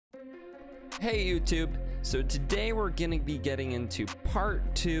Hey YouTube, so today we're gonna be getting into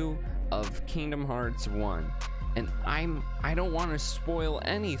part 2 of Kingdom Hearts 1, and I don't want to spoil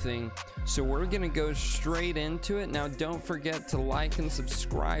anything, so we're gonna go straight into it. Now don't forget to like and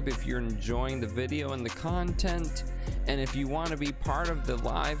subscribe if you're enjoying the video and the content, and if you want to be part of the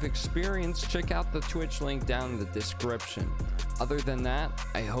live experience, check out the Twitch link down in the description. Other than that,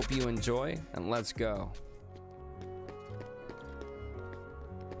 I hope you enjoy, and let's go.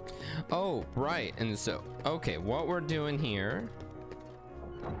 Oh, right, and so, okay, what we're doing here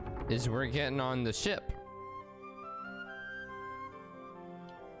is we're getting on the ship.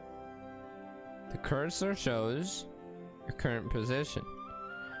 The cursor shows your current position.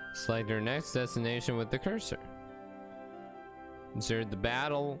 Select your next destination with the cursor. Insert the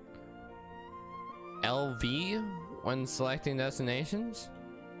battle LV when selecting destinations.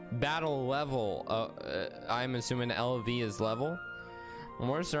 Battle level, I'm assuming LV is level.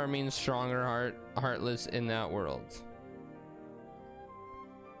 Morrstar means stronger, heartless in that world.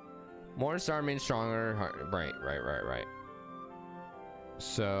 Morrstar means stronger, right.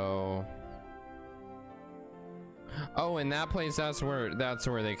 So, oh, in that place, that's where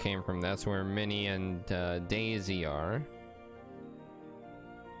they came from. That's where Minnie and Daisy are.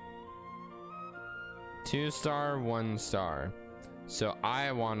 2 star, 1 star. So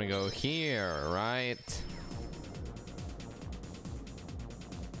I want to go here, right?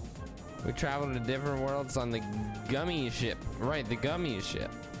 We travel to different worlds on the Gummy ship. Right, the Gummy ship.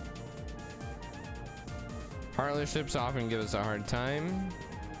 Heartless ships often give us a hard time.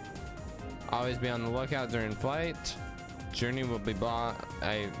 Always be on the lookout during flight. Journey will be bought.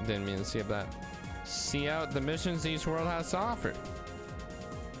 I didn't mean to skip that. See out the missions each world has to offer.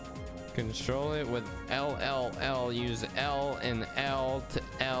 Control it with LLL. Use L and L to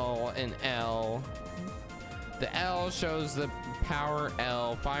L and L. The L shows the power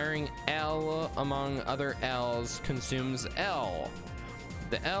L. Firing L among other L's consumes L.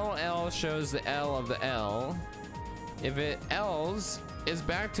 The LL shows the L of the L. If it L's, it's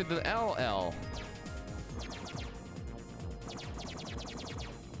back to the LL.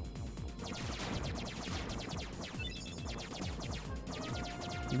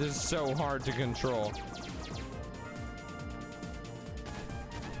 This is so hard to control.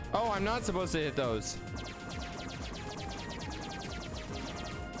 Oh, I'm not supposed to hit those.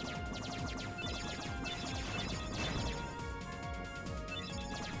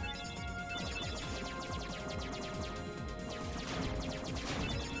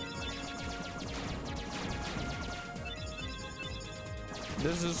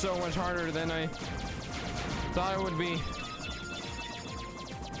 This is so much harder than I thought it would be.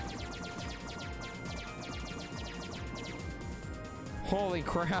 Holy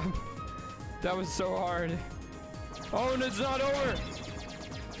crap. That was so hard. Oh, and it's not over.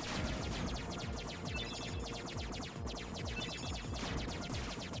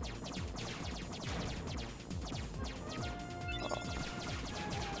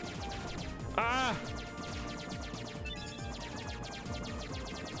 Ah!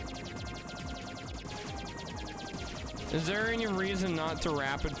 Is there any reason not to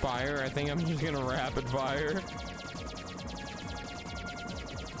rapid fire? I think I'm just gonna rapid fire.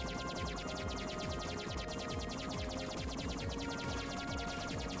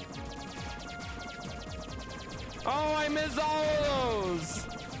 Oh, I missed all of those.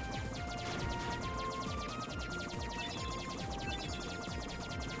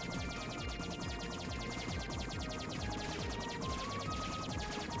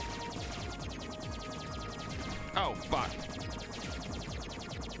 Oh, fuck.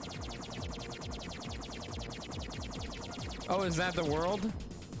 Oh, is that the world?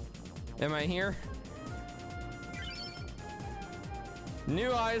 Am I here?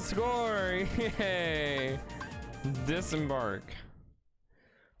 New high score! Yay! Disembark.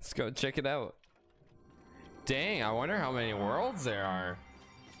 Let's go check it out. Dang, I wonder how many worlds there are.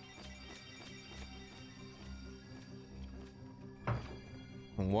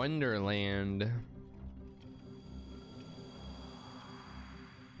 Wonderland.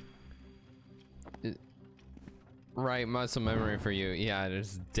 Right, muscle memory for you. Yeah, it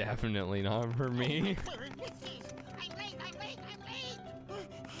is definitely not for me.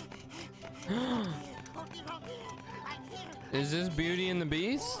 Is this Beauty and the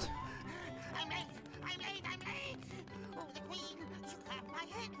Beast? I'm late. Oh, the queen. She clapped my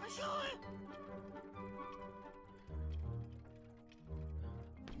head for sure.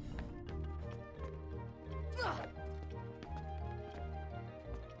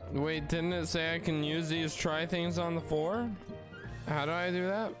 Wait, didn't it say I can use these try things on the floor? How do I do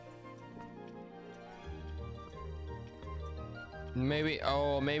that? Maybe,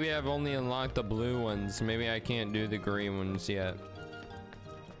 oh, maybe I've only unlocked the blue ones. Maybe I can't do the green ones yet.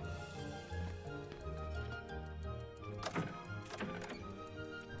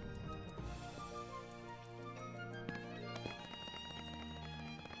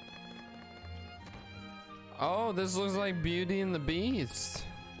 Oh, this looks like Beauty and the Beast.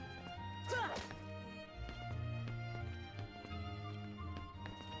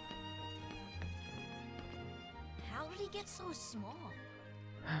 How did he get so small?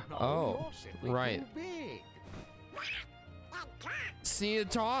 Oh, right. See,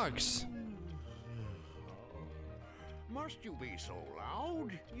 it talks. Must you be so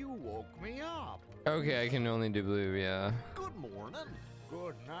loud? You woke me up. Okay, I can only do blue, yeah. Good morning.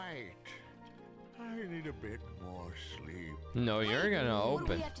 Good night. I need a bit more sleep. No, you're gonna What do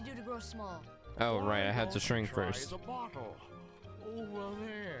open. we have to do to grow small? Oh, right, I Why had to don't shrink you try first. The bottle over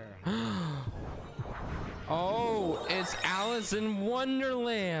there. Oh, it's Alice in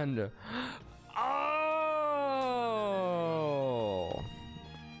Wonderland. Oh,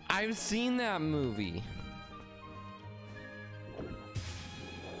 I've seen that movie.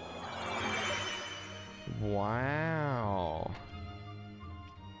 Wow.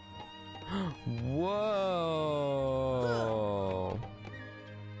 Whoa.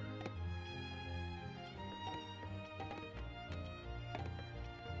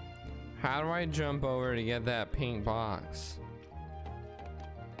 How do I jump over to get that pink box?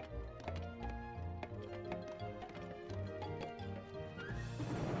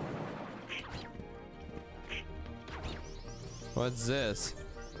 What's this?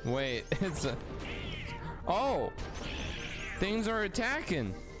 Wait, it's a... Oh! Things are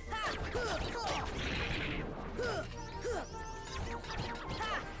attacking!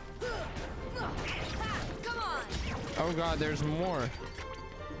 Come on! Oh god, there's more.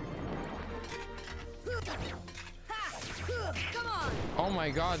 Come on! Oh my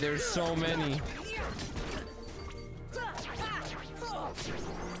god, there's so many.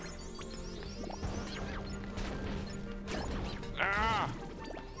 Ah!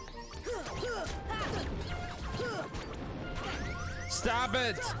 Stop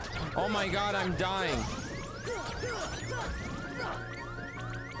it! Oh my god, I'm dying.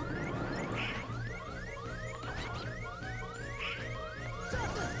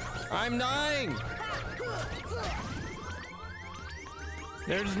 I'm dying!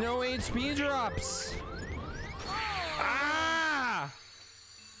 There's no HP drops! Ah!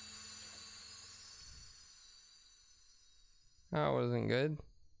 That wasn't good.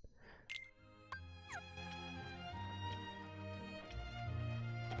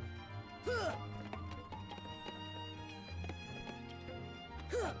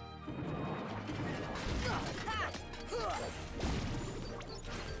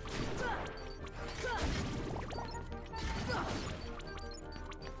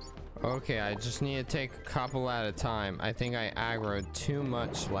 Okay, I just need to take a couple at a time. I think I aggroed too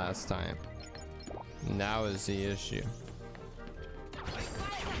much last time. And that was the issue.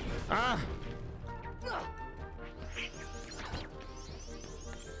 Ah!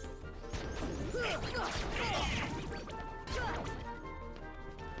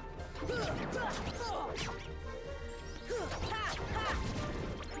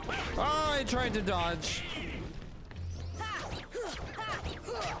 Oh, I tried to dodge.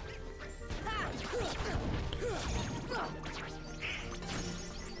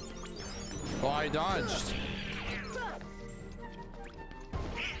 Oh, I dodged.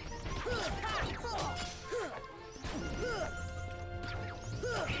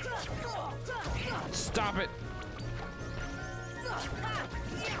 Stop it.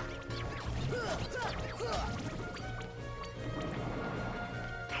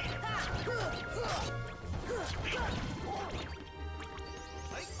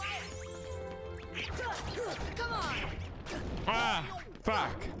 Come on! Ah,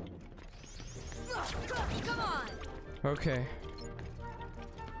 fuck. Come on! Okay.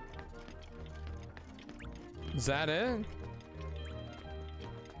 Is that it?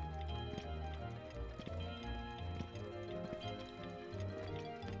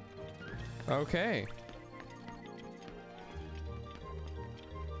 Okay.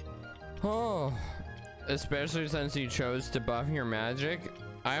 Oh, especially since you chose to buff your magic.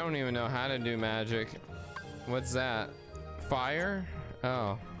 I don't even know how to do magic. What's that? Fire?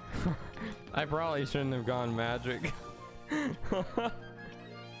 Oh. I probably shouldn't have gone magic.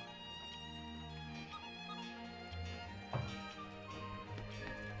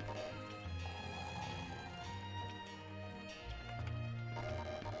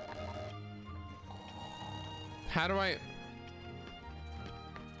 How do I...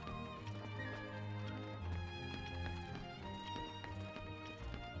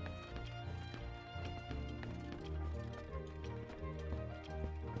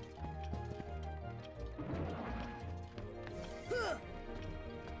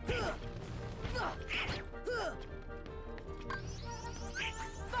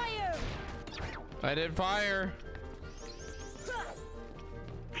 I did fire.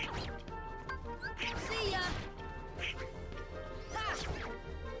 See ya. Ha.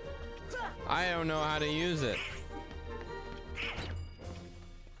 I don't know how to use it.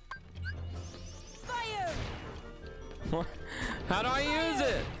 Fire. How do I use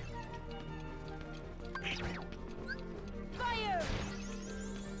it? Fire.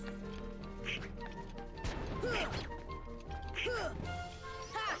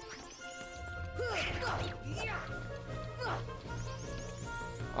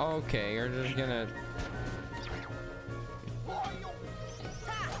 Okay, you're just gonna.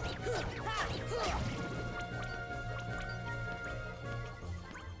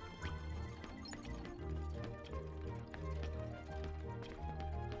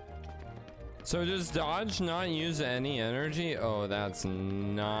 So does dodge not use any energy? Oh, that's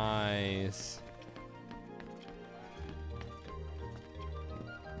nice.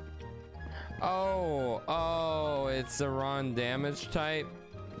 Oh, it's the wrong damage type.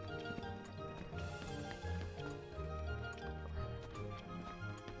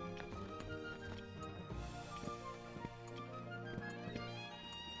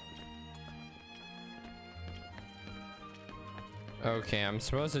 Okay, I'm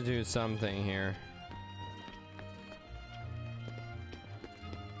supposed to do something here.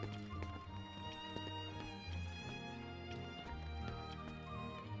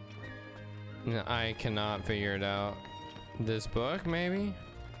 No, I cannot figure it out. This book, maybe?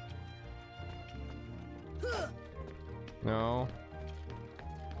 No.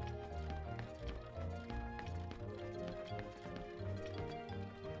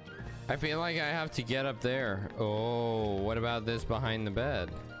 I feel like I have to get up there. Oh, what about this behind the bed?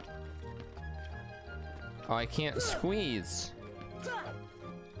 Oh, I can't squeeze.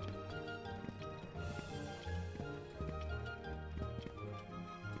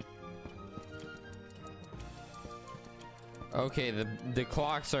 Okay, the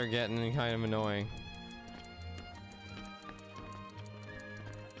clocks are getting kind of annoying.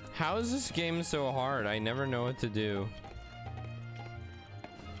 How is this game so hard? I never know what to do.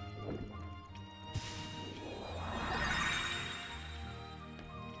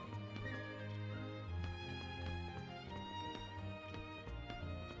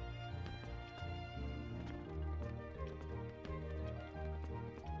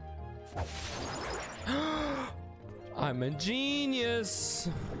 I'm a genius.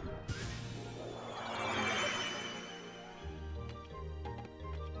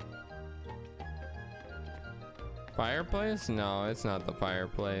 Fireplace? No, it's not the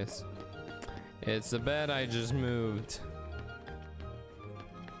fireplace. It's the bed I just moved.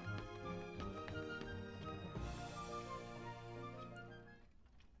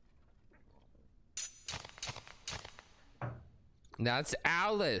 That's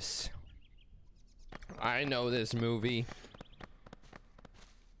Alice. I know this movie.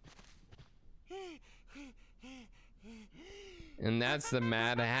 And that's the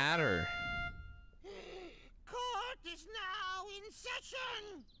Mad Hatter. Court is now in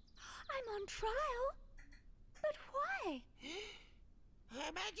session. I'm on trial. But why?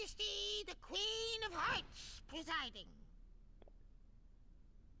 Her Majesty, the Queen of Hearts, presiding.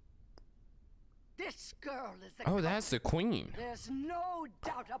 This girl is the Oh, that's the Queen. There's no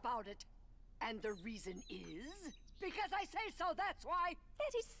doubt about it. And the reason is because I say so, that's why.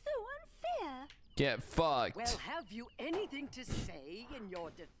 That is so unfair. Get fucked. Well, have you anything to say in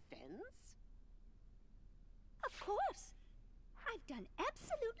your defense? Of course. I've done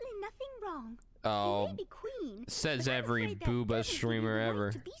absolutely nothing wrong. Oh, I may be queen, says but I'm every afraid that booba doesn't streamer give you the ever.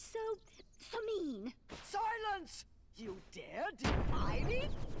 right to be so mean. Silence! You dare defy me?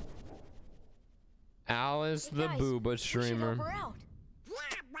 Alice the Guys, booba we should streamer. help her out.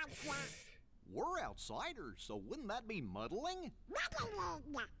 We're outsiders, so wouldn't that be muddling?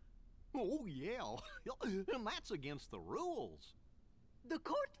 Oh, yeah. And that's against the rules. The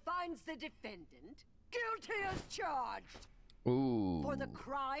court finds the defendant guilty as charged Ooh. for the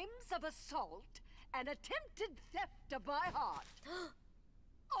crimes of assault and attempted theft of my heart.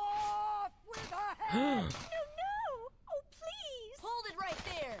 Off with her head! No! Oh, please! Hold it right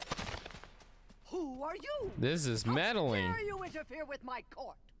there. Who are you? This is How meddling. dare you interfere with my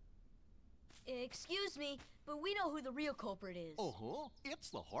court? Excuse me, but we know who the real culprit is. Uh-huh. It's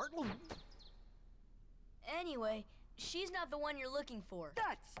the Heartland. Anyway, she's not the one you're looking for.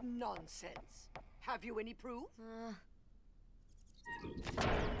 That's nonsense. Have you any proof?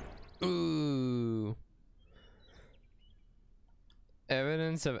 Ooh.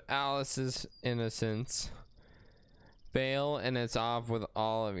 Evidence of Alice's innocence. Fail and it's off with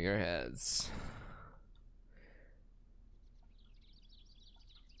all of your heads.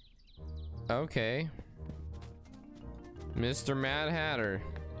 Okay. Mr. Mad Hatter.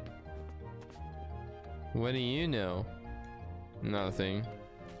 What do you know? Nothing.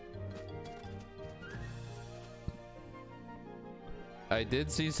 I did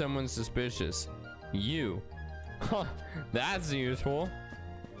see someone suspicious. You. Huh, that's useful.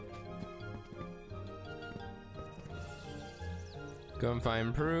 Go and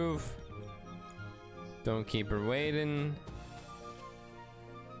find proof. Don't keep her waiting.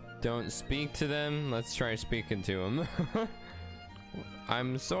 Don't speak to them. Let's try speaking to them.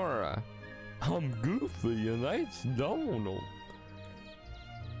 I'm Sora. I'm Goofy and that's Donald.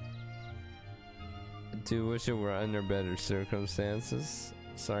 Do wish it were under better circumstances.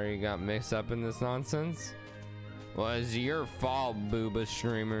 Sorry you got mixed up in this nonsense. Well, it's your fault, Booba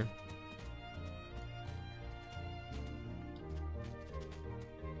Streamer.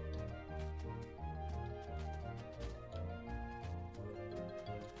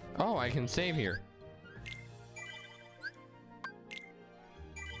 Oh, I can save here.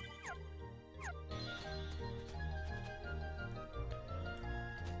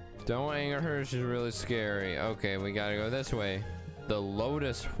 Don't anger her, she's really scary. Okay, we gotta go this way. The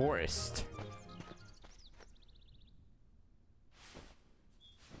Lotus Forest.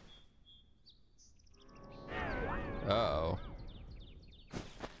 Uh-oh.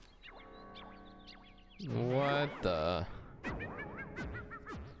 What the?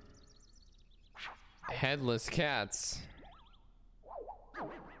 Headless cats.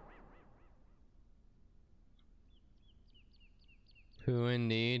 Who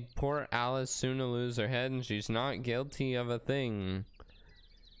indeed? Poor Alice soon to lose her head and she's not guilty of a thing.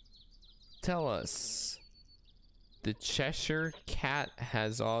 Tell us. The Cheshire Cat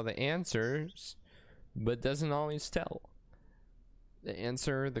has all the answers, but doesn't always tell. The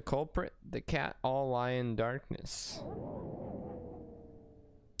answer, the culprit, the cat, all lie in darkness.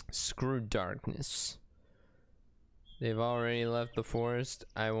 Screw darkness. They've already left the forest.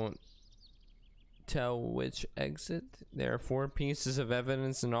 I won't tell which exit. There are 4 pieces of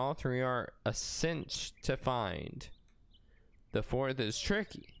evidence and all 3 are a cinch to find. The 4th is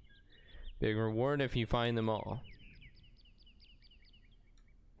tricky. Big reward if you find them all.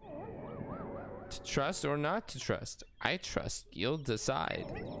 To trust or not to trust? I trust. You'll decide.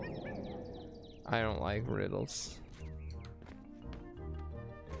 I don't like riddles.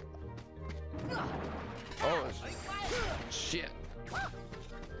 Oh, shit.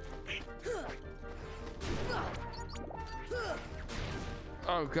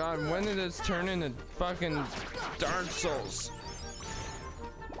 Oh god, when did this turn into fucking Dark Souls?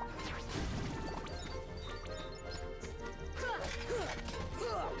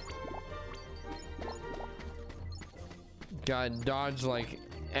 Gotta dodge like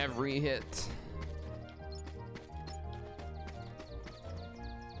every hit.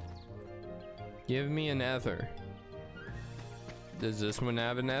 Give me an ether. Does this one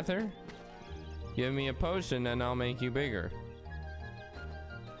have an ether? Give me a potion and I'll make you bigger.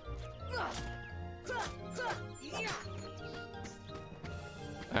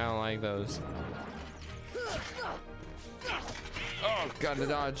 I don't like those. Oh, gotta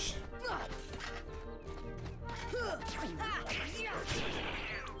dodge.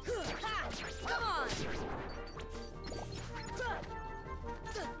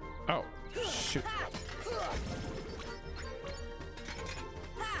 Oh, shoot.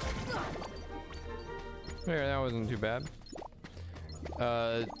 There, that wasn't too bad.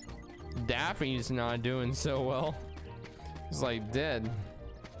 Daffy's not doing so well. He's like dead.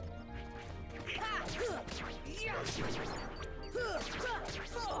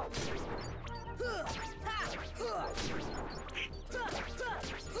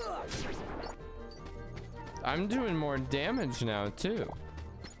 I'm doing more damage now too.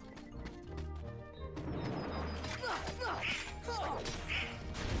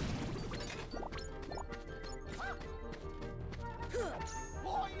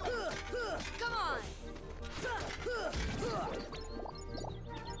 Come on.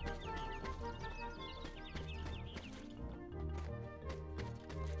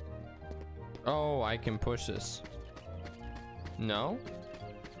 Oh, I can push this. No?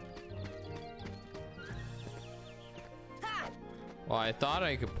 Well, I thought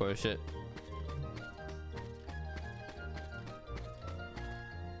I could push it.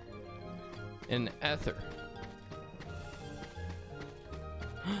 An ether.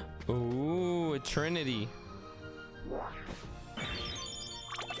 Ooh, a trinity.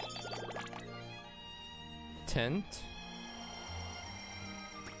 Tent.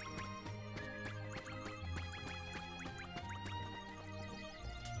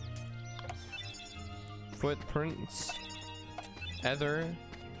 Footprints. Ether.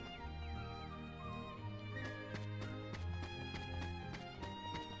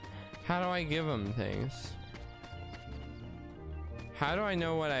 How do I give them things? How do I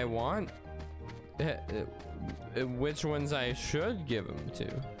know what I want? Which ones I should give them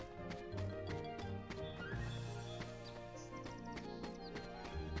to?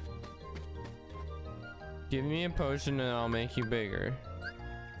 Give me a potion and I'll make you bigger.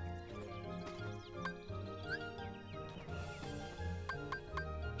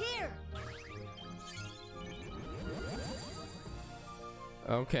 Here.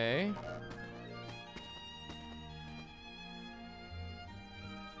 Okay.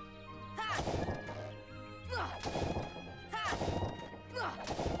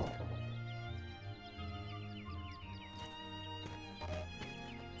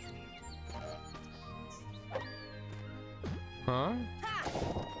 Huh?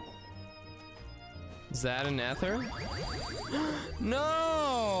 Is that an ether?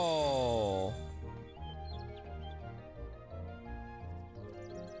 No!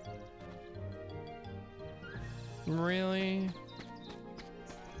 Really?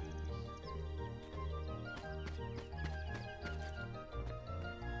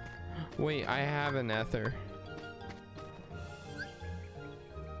 Wait, I have an ether.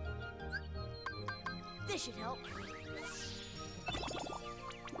 This should help.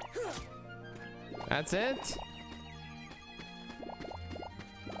 That's it?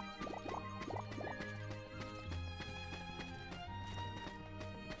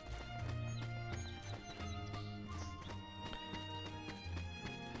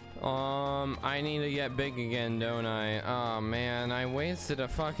 I need to get big again, don't I? Oh man, I wasted a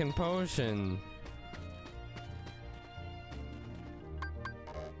fucking potion.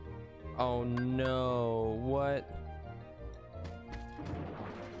 Oh no, what?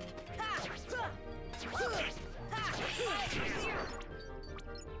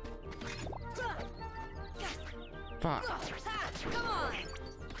 Fuck. Come on.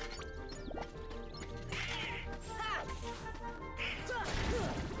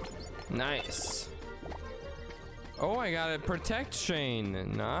 Nice. Oh, I got a protect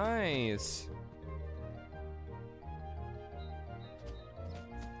chain. Nice.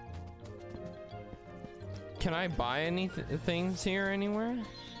 Can I buy any things here anywhere?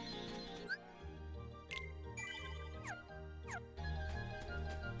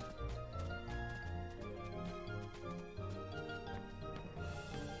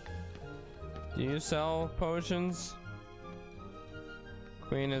 Do you sell potions?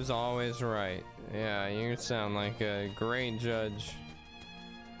 Queen is always right. Yeah, you sound like a great judge.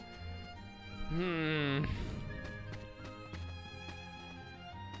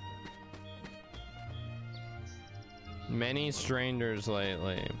 Many strangers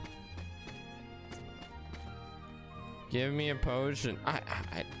lately. Give me a potion. I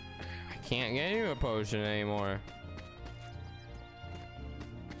can't get you a potion anymore.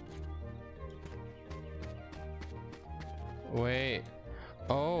 Wait.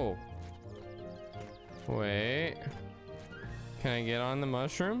 Oh. Wait. Can I get on the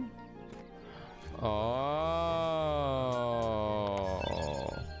mushroom? Oh.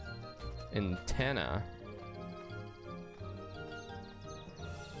 Antenna.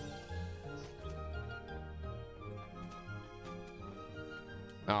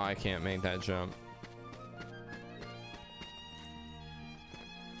 Oh, I can't make that jump.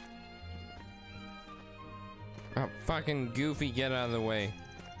 Oh, fucking Goofy, get out of the way.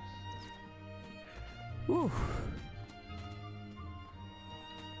 Whew.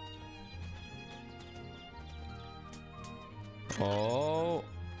 Oh,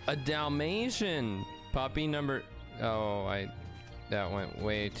 a Dalmatian puppy number. Oh, that went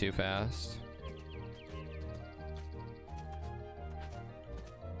way too fast.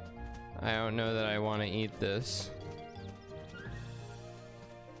 I don't know that I want to eat this.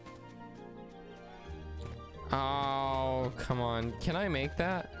 Oh, come on. Can I make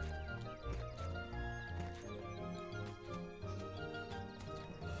that?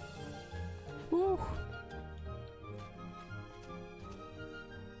 Woo.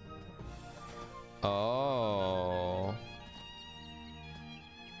 Oh.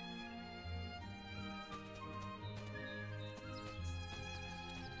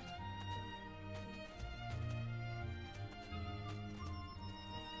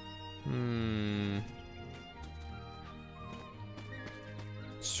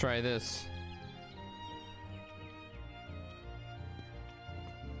 Let's try this.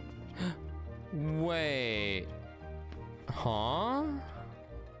 Wait. Huh?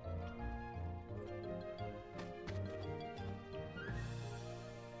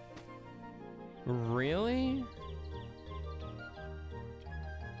 Really?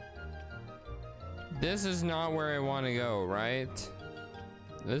 This is not where I want to go, right?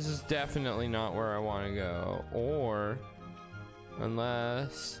 This is definitely not where I want to go. Or,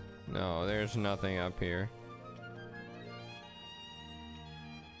 unless, no, there's nothing up here.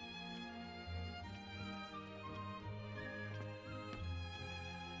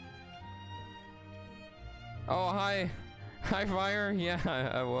 Oh, hi. Hi, Fire. Yeah,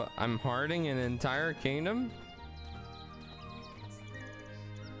 I'm hearting an entire kingdom.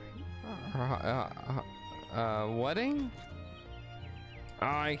 Wedding? Oh,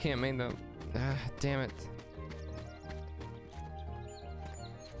 I can't make them. Damn it.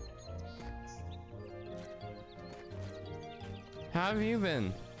 How have you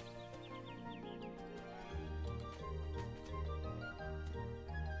been?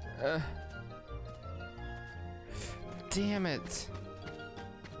 Damn it.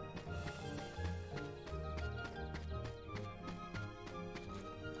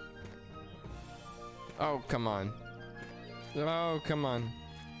 Oh, come on. Oh, come on.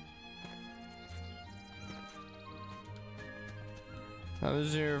 How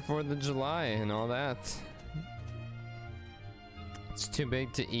was your 4th of July and all that? It's too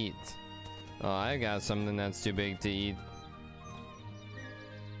big to eat. Oh, I got something that's too big to eat.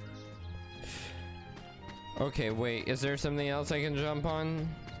 Okay, wait, is there something else I can jump on?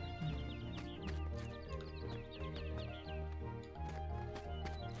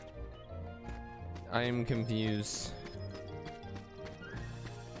 I am confused.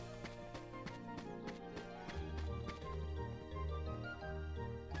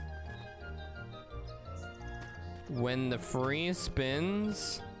 When the free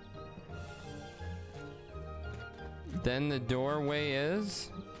spins, then the doorway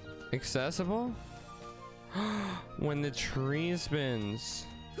is accessible? When the tree spins.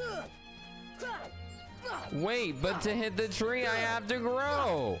 Wait, but to hit the tree I have to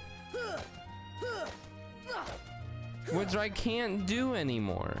grow, which I can't do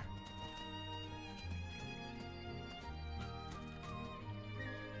anymore.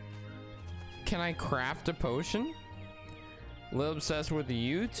 Can I craft a potion? A little obsessed with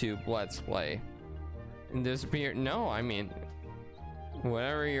the YouTube Let's Play and disappear. No, I mean,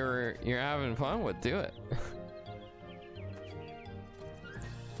 whatever you're having fun with, do it.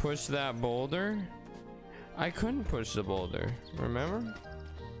 Push that boulder. I couldn't push the boulder, remember?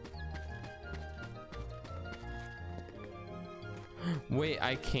 Wait,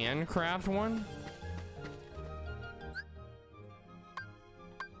 I can craft one?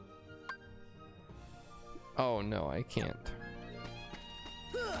 Oh no, I can't.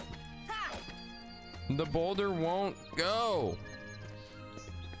 The boulder won't go.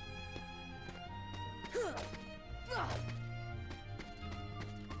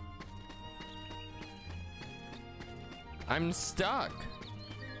 I'm stuck.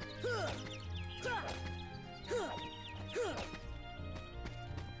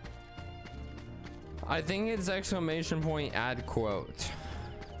 I think it's exclamation point add quote.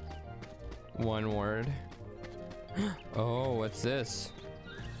 One word. Oh, what's this?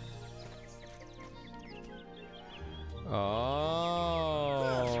 Oh.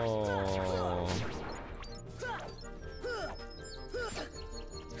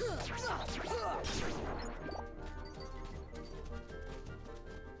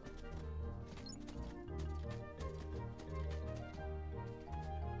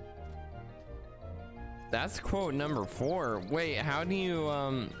 That's quote number 4. Wait, how do you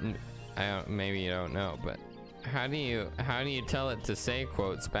I don't, maybe you don't know, but how do you tell it to say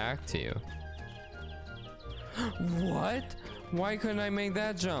quotes back to you? What? Why couldn't I make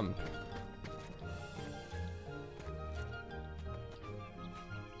that jump?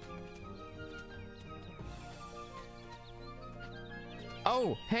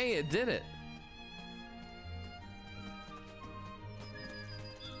 Oh, hey, it did it.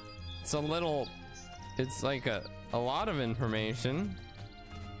 It's like a lot of information,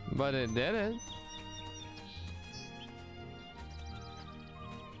 but it did it.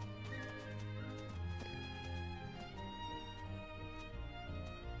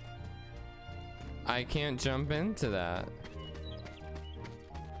 I can't jump into that.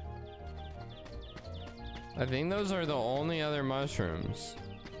 I think those are the only other mushrooms.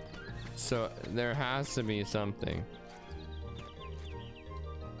 So there has to be something.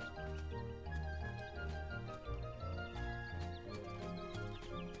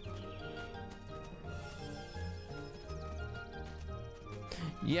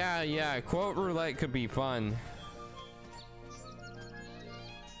 Yeah, quote roulette could be fun.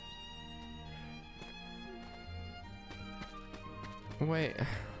 Wait,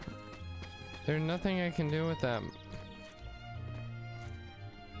 there's nothing I can do with that.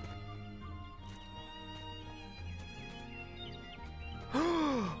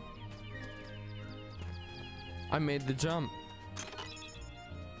 I made the jump.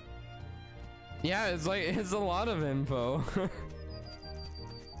 Yeah, it's like, it's a lot of info.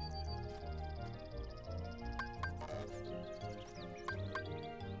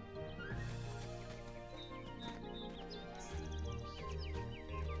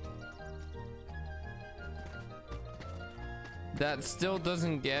 That still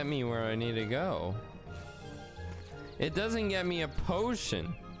doesn't get me where I need to go. It doesn't get me a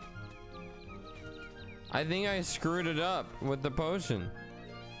potion. I think I screwed it up with the potion.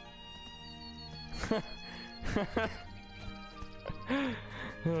 I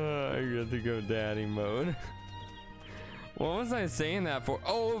got to go daddy mode. What was I saying that for?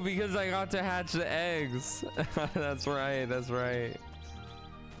 Oh, because I got to hatch the eggs. That's right, that's right.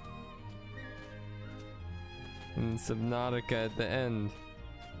 And Subnautica at the end.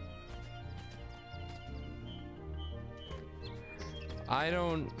 I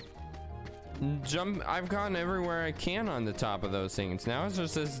don't jump. I've gone everywhere I can on the top of those things. Now it's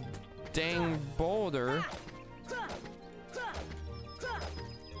just this dang boulder.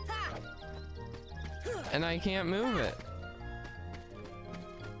 And I can't move it.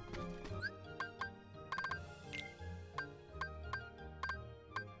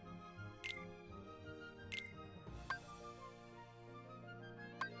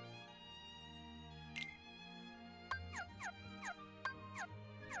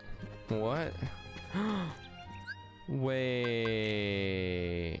 What? Wait.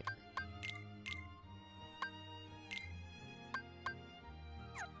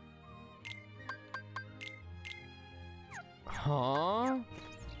 Huh?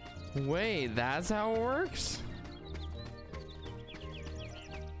 Wait, that's how it works?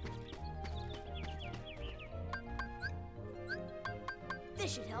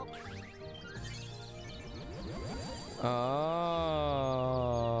 This should help. Oh.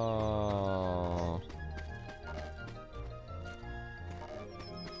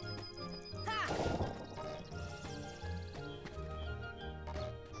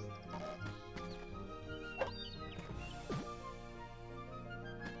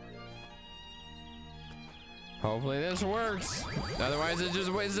 Hopefully this works. Otherwise it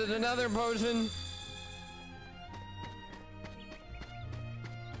just wasted another potion.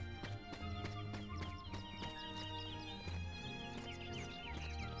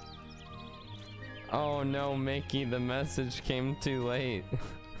 Oh no, Mickey, the message came too late.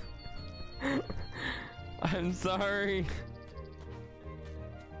 I'm sorry.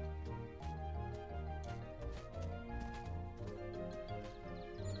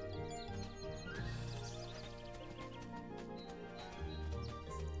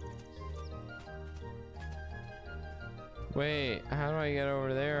 Wait, how do I get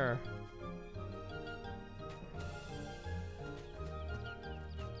over there?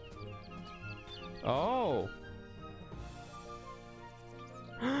 Oh.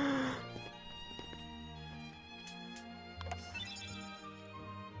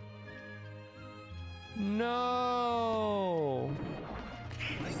 No.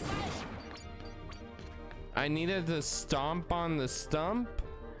 I needed to stomp on the stump?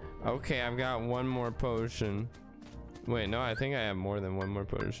 Okay, I've got one more potion. Wait, no, I think I have more than one more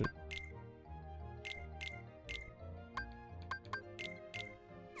potion.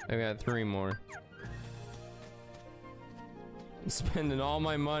 I got 3 more. I'm spending all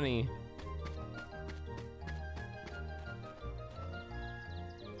my money.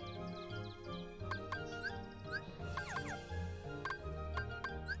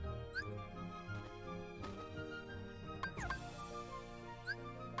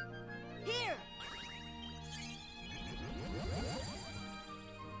 Here.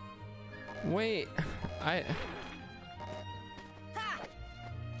 Wait, I...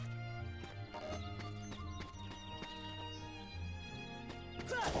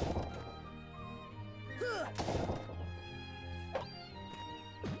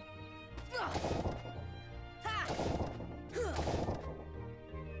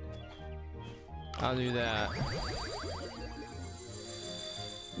 I'll do that.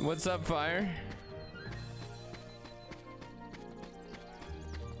 What's up, Fire?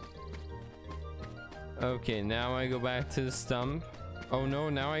 Okay, now I go back to the stump. Oh no,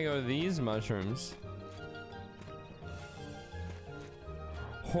 now I go to these mushrooms.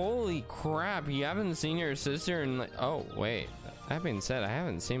 Holy crap, you haven't seen your sister in like... Oh, wait. That being said, I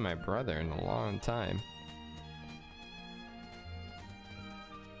haven't seen my brother in a long time.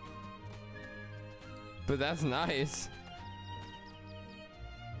 But that's nice.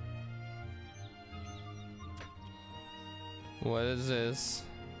 What is this?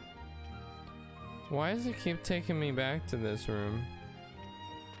 Why does it keep taking me back to this room?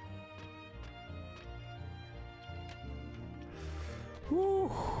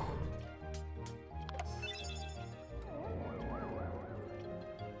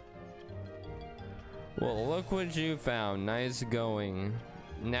 Well, look what you found. Nice going.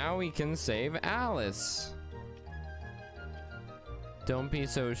 Now we can save Alice. Don't be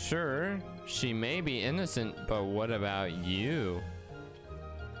so sure. She may be innocent, but what about you?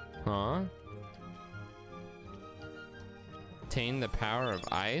 Huh? Obtain the power of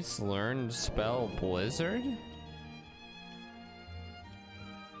ice. Learn spell blizzard.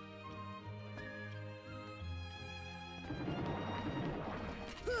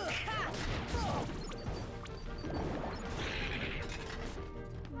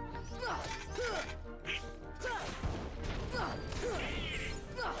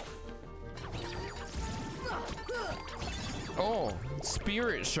 Oh,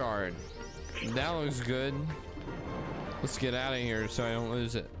 spirit shard. That looks good. Let's get out of here so I don't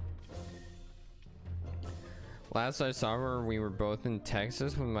lose it. Last I saw her, we were both in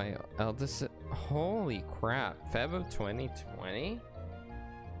Texas with my eldest. Holy crap, Feb of 2020?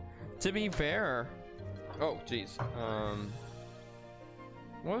 To be fair, oh jeez.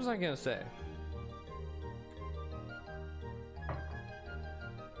 What was I gonna say?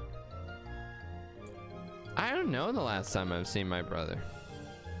 I don't know the last time I've seen my brother.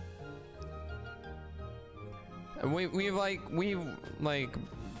 We've like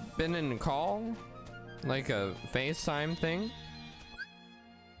been in a call, like a FaceTime thing.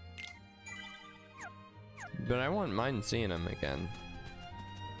 But I wouldn't mind seeing him again.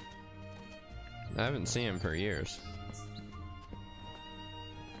 I haven't seen him for years.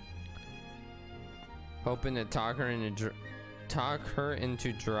 Hoping to talk her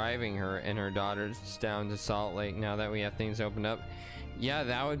into driving her and her daughters down to Salt Lake now that we have things opened up. Yeah,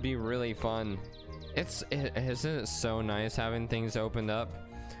 that would be really fun. Isn't it so nice having things opened up?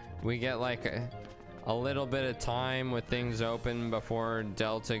 We get like a little bit of time with things open before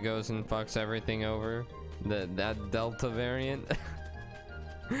Delta goes and fucks everything over. That Delta variant.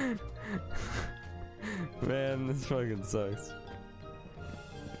 Man, this fucking sucks.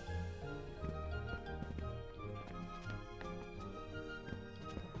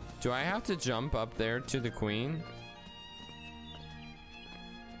 Do I have to jump up there to the queen?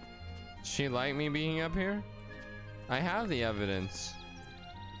 She like me being up here? I have the evidence.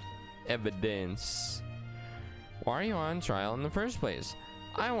 Evidence. Why are you on trial in the first place?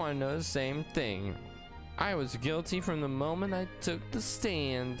 I want to know the same thing. I was guilty from the moment I took the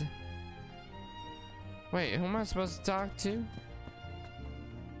stand. Wait, who am I supposed to talk to?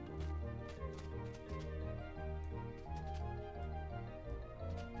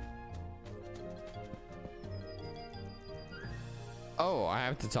 Oh, I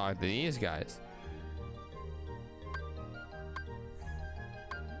have to talk to these guys.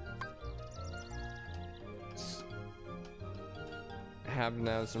 Happen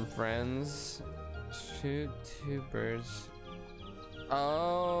to have some friends. Shoot 2 birds.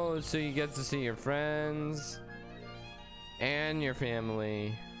 Oh, so you get to see your friends and your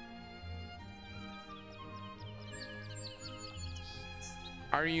family.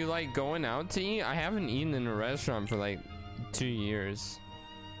 Are you like going out to eat? I haven't eaten in a restaurant for like 2 years.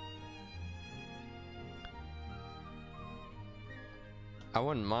 I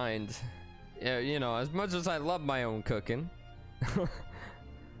wouldn't mind. Yeah, you know, as much as I love my own cooking.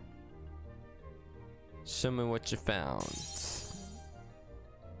 Show me what you found.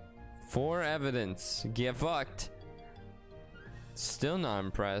 4 evidence. Get fucked. Still not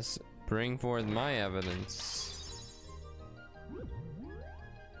impressed. Bring forth my evidence.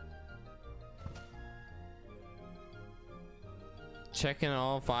 Checking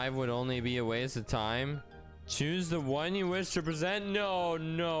all 5 would only be a waste of time. Choose the one you wish to present. No,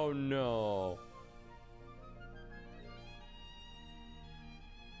 no, no.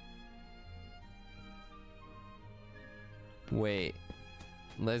 Wait.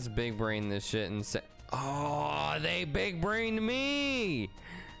 Let's big brain this shit and say, oh, they big brained me.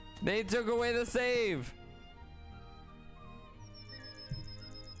 They took away the save.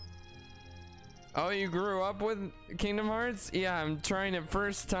 Oh, you grew up with Kingdom Hearts? Yeah, I'm trying it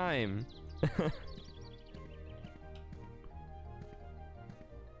first time.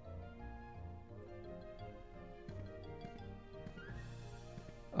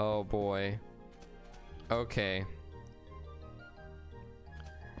 Oh boy. Okay.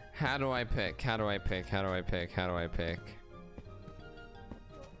 How do I pick? How do I pick? How do I pick? How do I pick?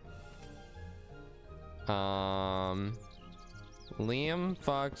 Liam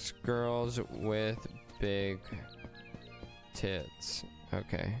fucks girls with big tits.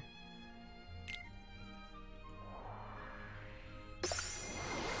 Okay.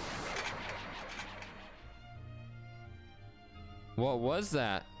 What was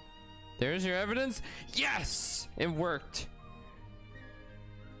that? There's your evidence? Yes! It worked.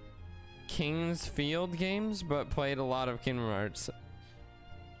 King's Field games, but played a lot of Kingdom Hearts.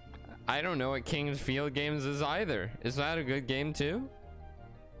 I don't know what King's Field games is either. Is that a good game too?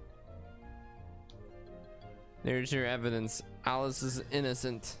 There's your evidence. Alice is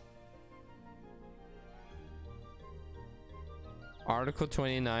innocent. Article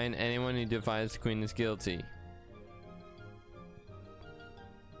 29, anyone who defies the Queen is guilty.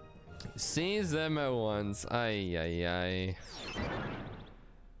 Seize them at once. Ay, ay, ay.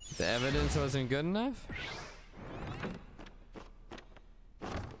 The evidence wasn't good enough?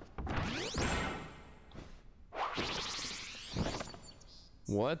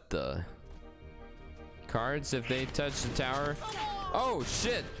 What the? Cards if they touch the tower. Oh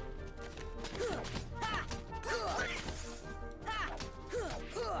shit!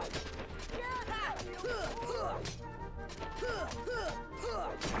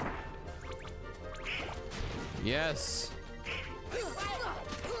 Yes.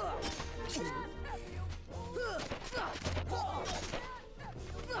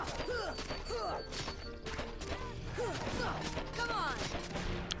 Come on.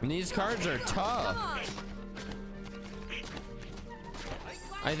 And these cards are tough.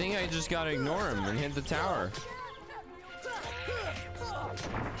 I think I just gotta ignore him and hit the tower.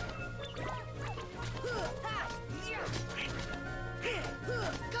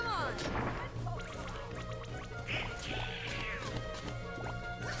 Come on.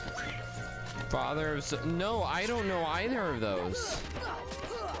 Father of no, I don't know either of those.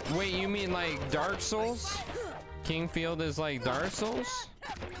 Wait, you mean like Dark Souls? Kingfield is like Dark Souls?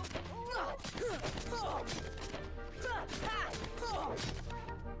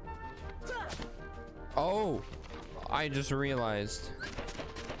 Oh, I just realized.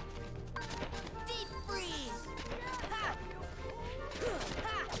 Deep freeze.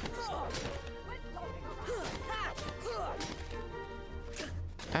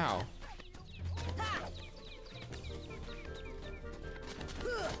 Ow.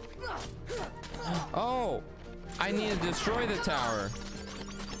 Oh, I need to destroy the tower.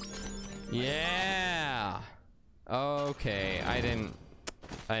 Yeah. Okay, I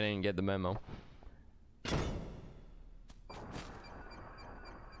didn't get the memo.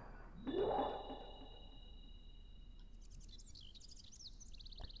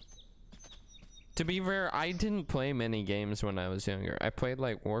 To be fair, I didn't play many games when I was younger. I played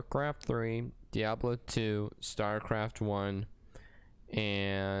like Warcraft 3, Diablo 2, StarCraft 1,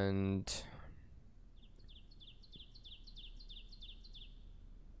 and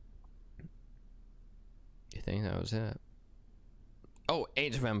I think that was it. Oh,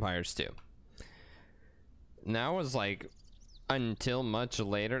 Age of Empires 2. And that was like until much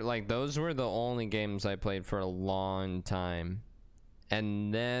later. Like those were the only games I played for a long time.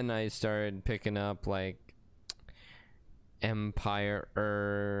 And then I started picking up like Empire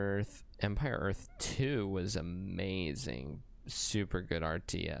Earth. Empire Earth 2 was amazing. Super good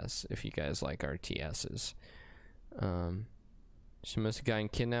RTS if you guys like RTSs. She must have gotten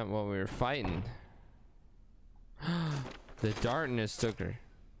kidnapped while we were fighting. The darkness took her.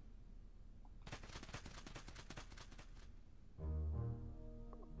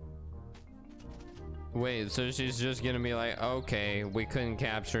 Wait, so she's just gonna be like, okay, we couldn't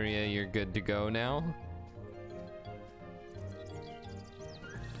capture you, you're good to go now?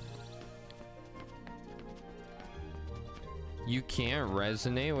 You can't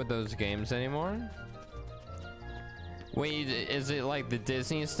resonate with those games anymore? Wait, is it like the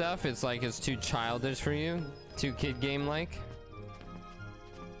Disney stuff? It's like it's too childish for you? Too kid game like?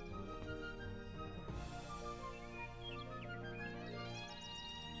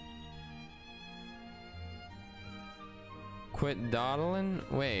 Quit dawdling?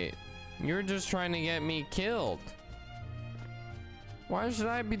 Wait, you're just trying to get me killed. Why should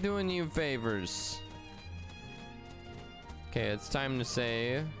I be doing you favors? Okay, it's time to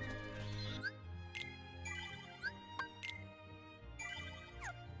save.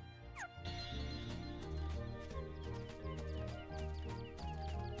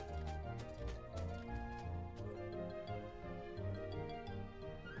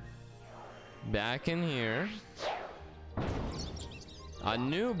 Back in here. A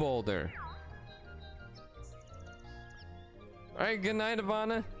new boulder. Alright, good night,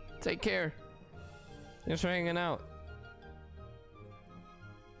 Ivana. Take care. Thanks for hanging out.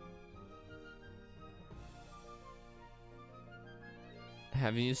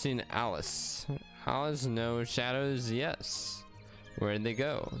 Have you seen Alice? Alice, no. Shadows, yes. Where'd they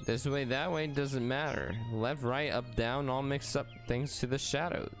go? This way, that way, doesn't matter. Left, right, up, down, all mixed up thanks to the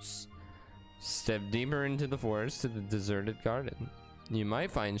shadows. Step deeper into the forest to the deserted garden. You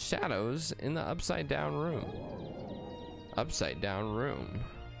might find shadows in the upside down room. Upside down room.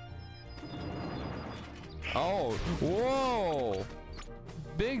 Oh, whoa!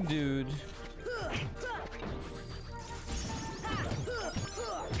 Big dude.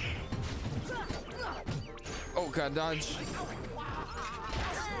 Oh god, dodge.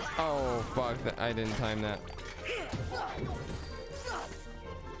 Oh fuck, I didn't time that.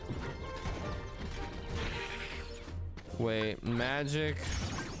 Wait, magic,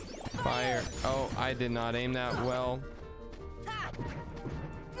 fire. Oh, I did not aim that well.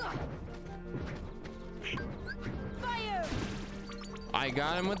 Fire! I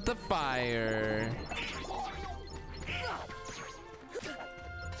got him with the fire.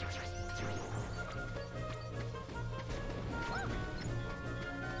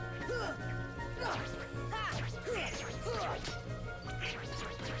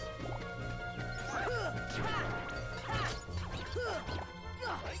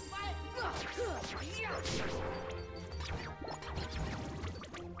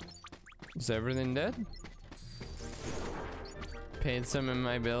 Is everything dead? Paid some of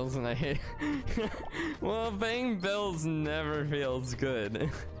my bills and I hate. Well, paying bills never feels good.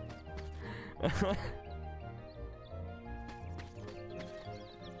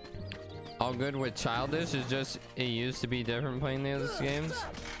 All good with Childish is just it used to be different playing the other games.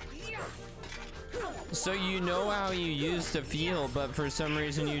 So you know how you used to feel, but for some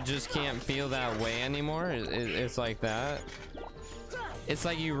reason you just can't feel that way anymore. It's like that. It's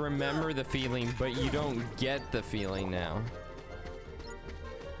like you remember the feeling, but you don't get the feeling now.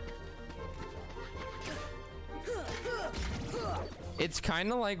 It's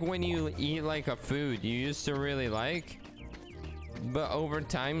kind of like when you eat like a food you used to really like, but over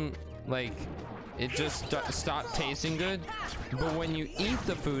time, like, it just stopped tasting good. But when you eat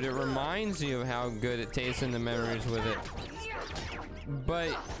the food, it reminds you of how good it tastes and the memories with it. But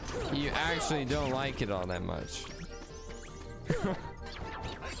you actually don't like it all that much.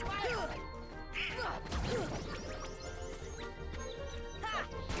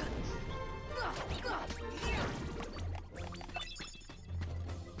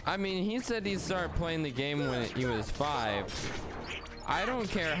 I mean, he said he started playing the game when he was 5. I don't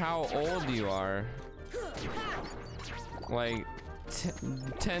care how old you are. Like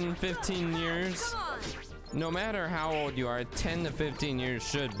 10, 15 years. No matter how old you are, 10 to 15 years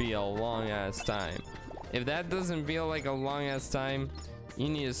should be a long ass time. If that doesn't feel like a long ass time, you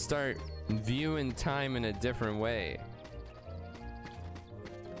need to start viewing time in a different way.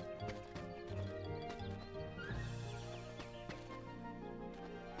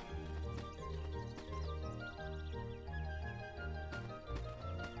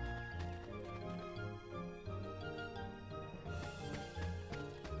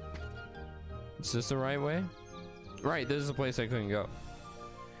 Is this the right way? Right, this is the place I couldn't go.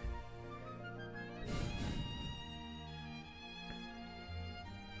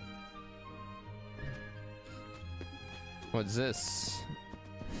 What's this?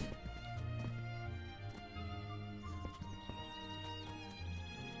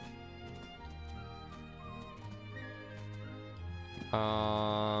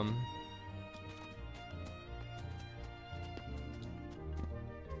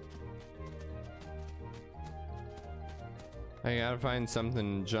 I gotta find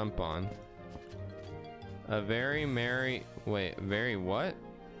something to jump on. A very merry... Wait, very what?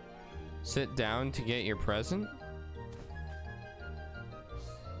 Sit down to get your present?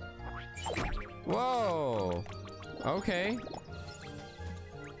 Whoa! Okay.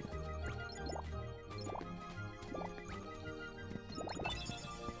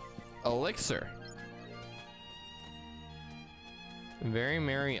 Elixir. Very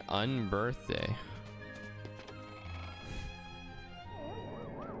merry unbirthday.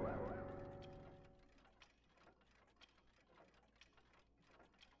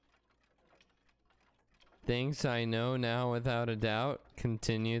 Things I know now without a doubt.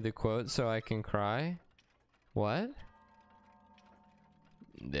 Continue the quote so I can cry. What?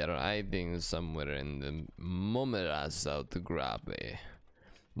 They're hiding somewhere in the Momeras Outgrabe.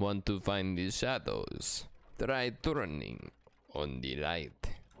 Want to find the shadows? Try turning on the light.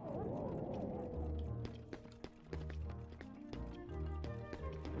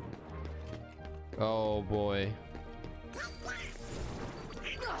 Oh boy.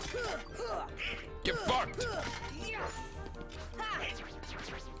 Get fucked!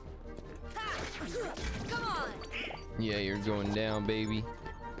 Come on! Yeah, you're going down, baby.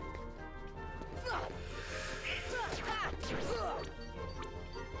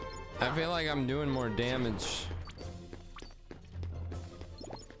 I feel like I'm doing more damage.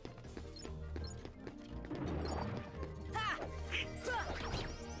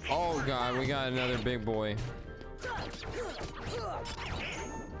 Oh god, we got another big boy.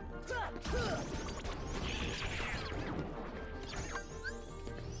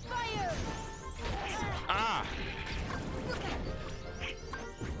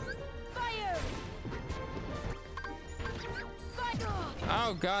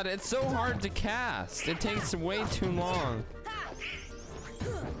 Oh god, it's so hard to cast. It takes way too long.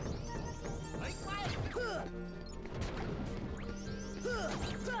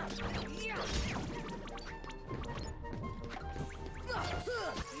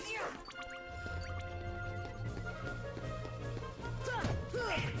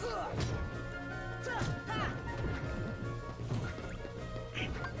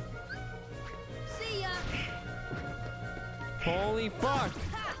 See ya. Holy fuck.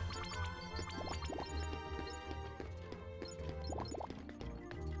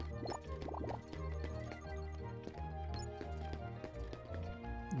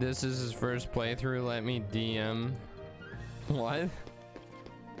 This is his first playthrough. Let me DM. What?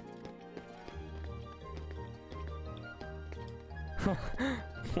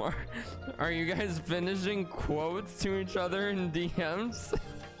 Are you guys finishing quotes to each other in DMs?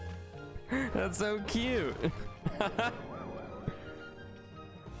 That's so cute.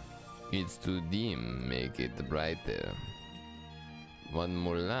 It's too dim, make it brighter. One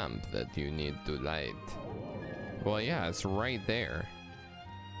more lamp that you need to light. Well, yeah, it's right there.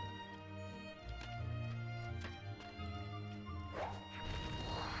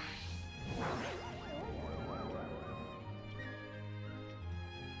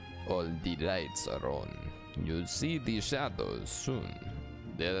 All the lights are on. You'll see the shadows soon.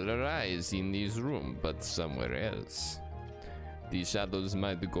 They'll arise in this room, but somewhere else. The shadows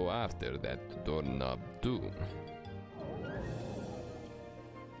might go after that doorknob too.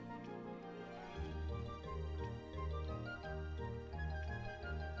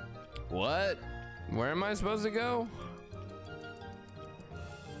 What? Where am I supposed to go?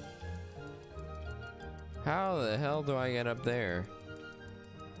 How the hell do I get up there?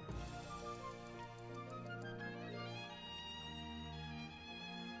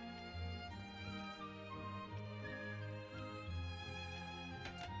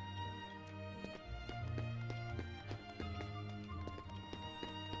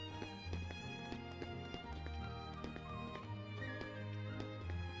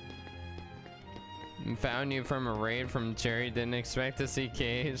 Found you from a raid from Cherry. Didn't expect to see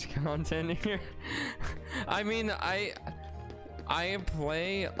KH content here. I mean, I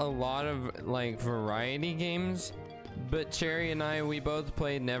play a lot of like variety games, but Cherry and I, we both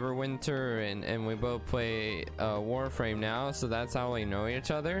played Neverwinter and we both play Warframe now, so that's how we know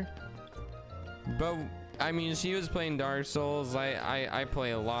each other. But I mean, she was playing Dark Souls. I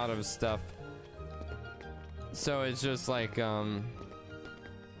play a lot of stuff, so it's just like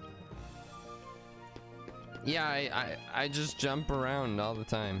yeah, I just jump around all the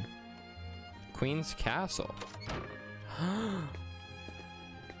time. Queen's Castle.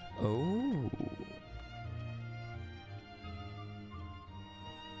 Oh.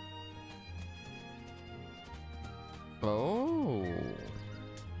 Oh.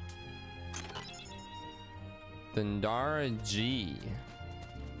 Thundara G.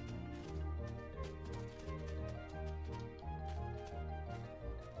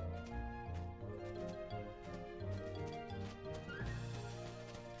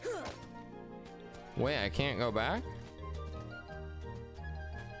 Wait, I can't go back?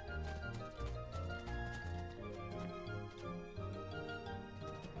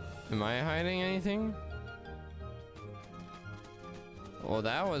 Am I hiding anything? Well,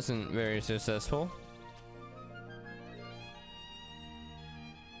 that wasn't very successful.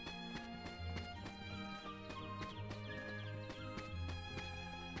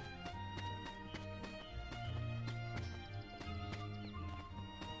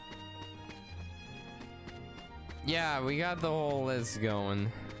 Yeah, we got the whole list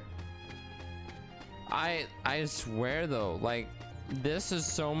going. I swear though, like, this is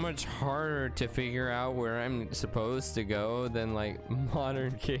so much harder to figure out where I'm supposed to go than like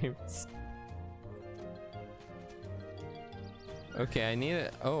modern games. Okay, I need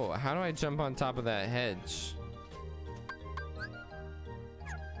it. Oh, how do I jump on top of that hedge?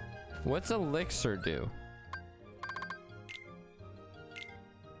 What's Elixir do?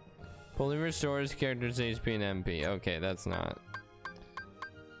 Fully restores character's HP and MP. Okay, that's not.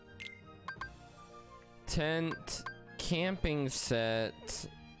 Tent, camping set,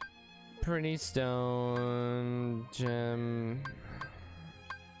 pretty stone, gem.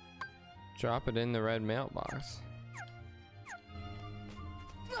 Drop it in the red mailbox.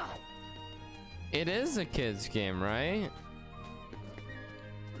 It is a kids game, right?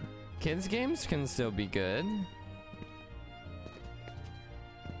 Kids games can still be good.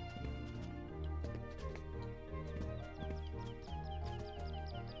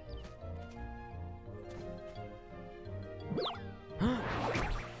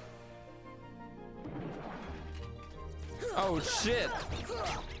 Oh shit!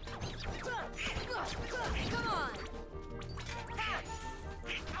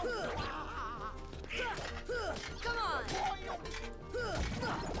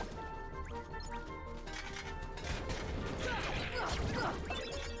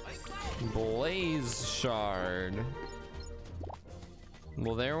 Blaze shard.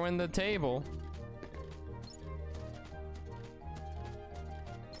 Well, there went the table.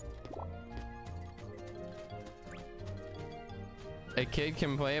 A kid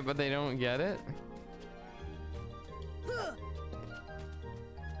can play it, but they don't get it?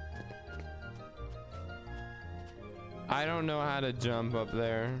 I don't know how to jump up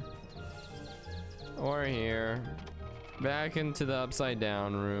there. Or here. Back into the upside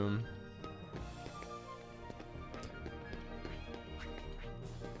down room.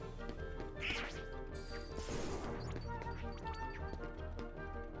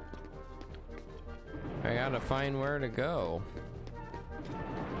 I gotta find where to go.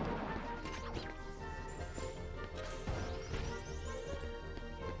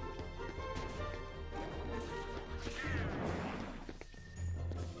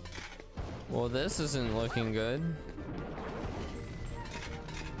 Well, this isn't looking good.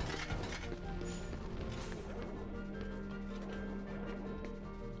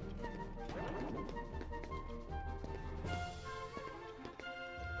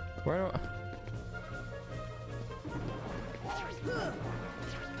 Where do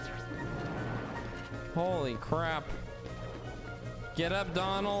Holy crap. Get up,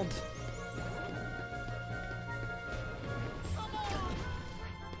 Donald.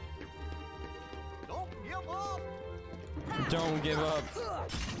 Don't give up.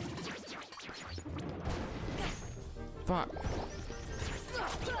 Fuck.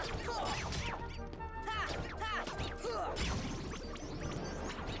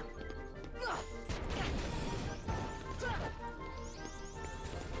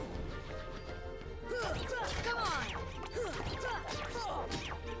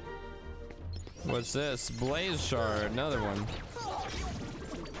 What's this? Blaze shard, another one.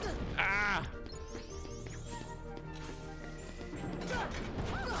 Ah!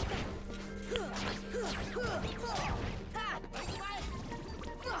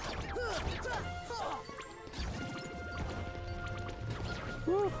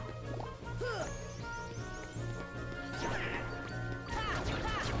 Woo.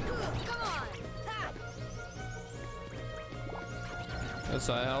 That's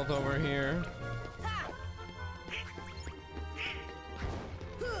a health over here.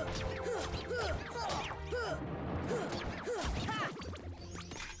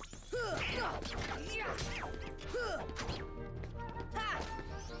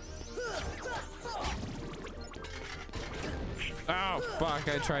 Oh fuck,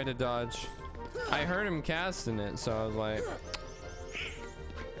 I tried to dodge. I heard him casting it, so I was like,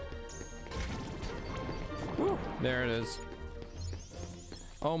 whew, there it is.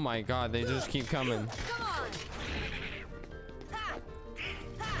 Oh my god, they just keep coming.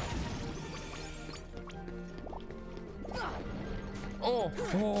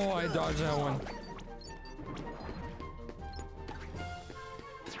 Oh, I dodged that one.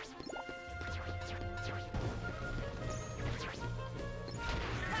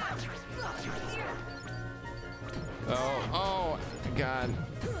 Oh, God.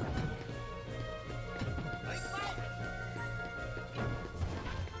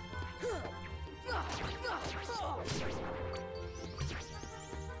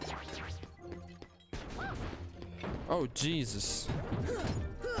 Oh, Jesus.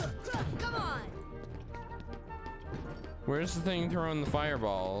 Come on. Where's the thing throwing the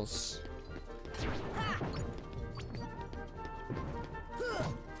fireballs?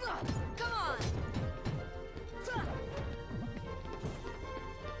 Come on.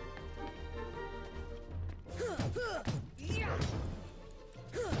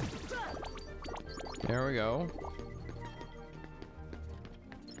 There we go.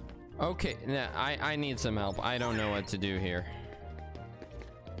 Okay, nah, I need some help. I don't know what to do here.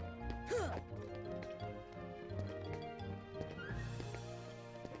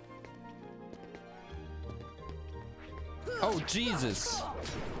 Oh, Jesus.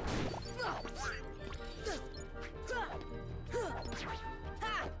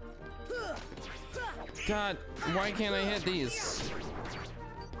 God, why can't I hit these?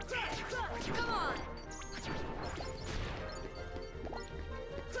 Come on.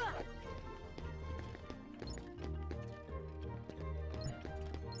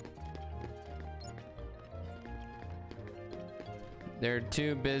 They're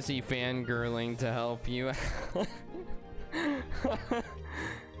too busy fangirling to help you out.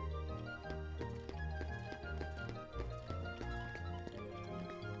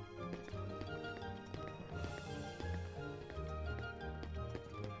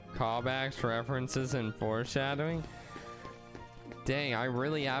 Callbacks, references, and foreshadowing. Dang, I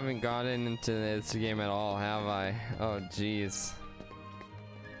really haven't gotten into this game at all, have I? Oh, jeez.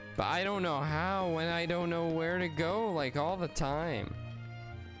 But I don't know how when I don't know where to go, like, all the time.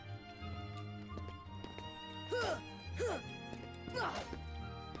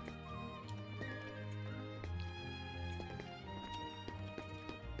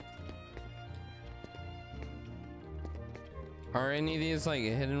 Are any of these like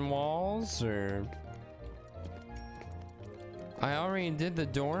hidden walls, or? I already did the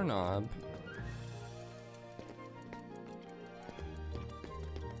doorknob.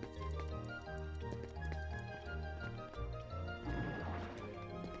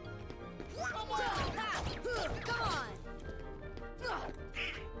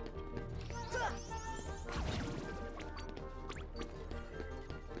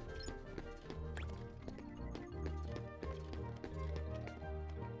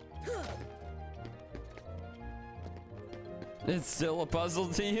 It's still a puzzle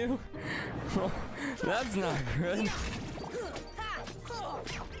to you? That's not good.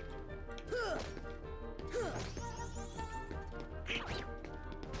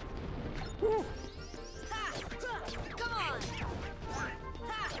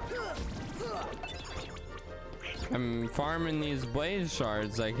 I'm farming these blaze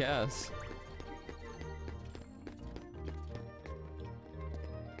shards, I guess.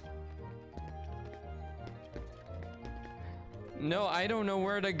 No, I don't know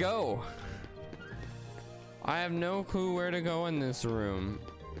where to go. I have no clue where to go in this room.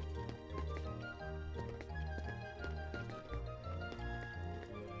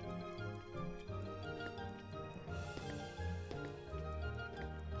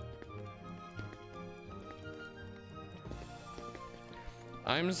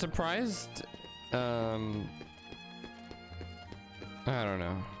 I'm surprised. I don't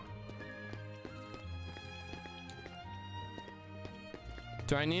know.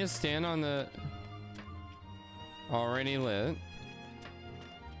 Do I need to stand on the already lit?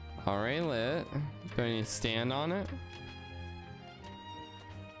 Already lit. Do I need to stand on it?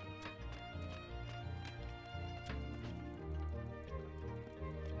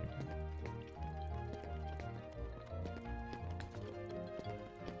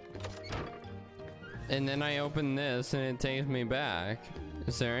 And then I open this and it takes me back.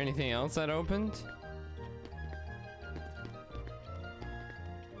 Is there anything else that opened?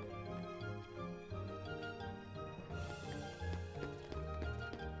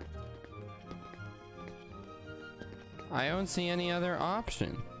 I don't see any other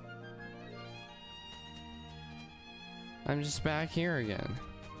option. I'm just back here again.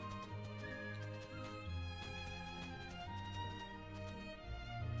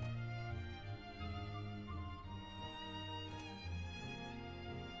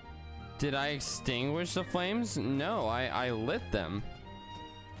 Did I extinguish the flames? No, I lit them.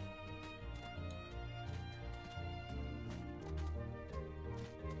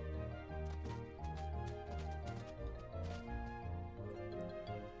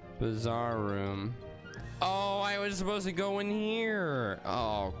 Bizarre room. Oh, I was supposed to go in here.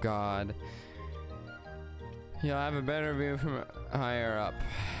 Oh, God. You'll have a better view from higher up.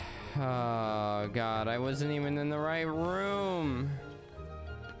 Oh, God. I wasn't even in the right room.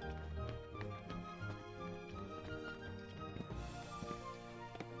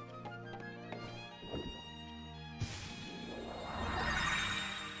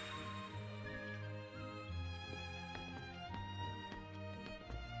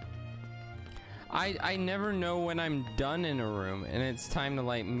 I never know when I'm done in a room and it's time to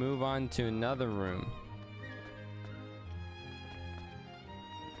like move on to another room.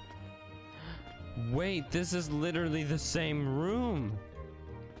 Wait, this is literally the same room.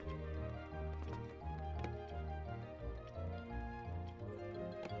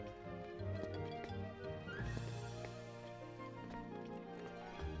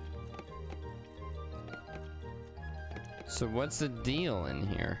 So what's the deal in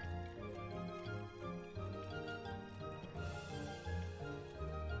here?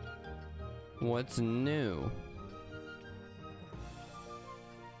 What's new?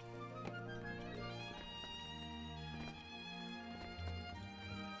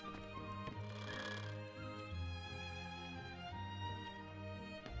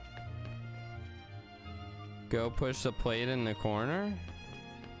 Go push the plate in the corner?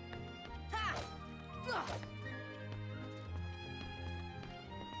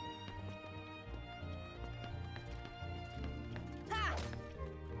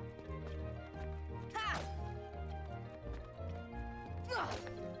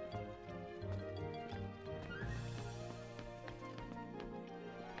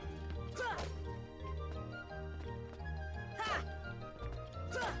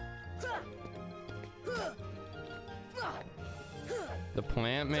 The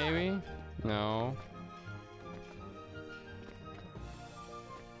plant, maybe? No.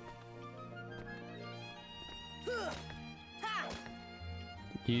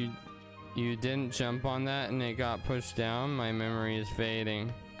 You didn't jump on that and it got pushed down? My memory is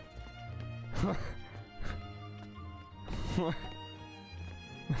fading.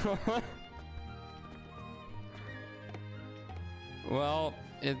 Well,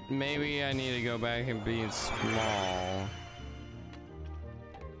 maybe I need to go back and be small.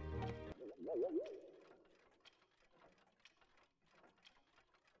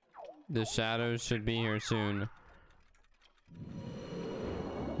 The shadows should be here soon.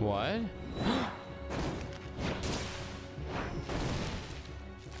 What?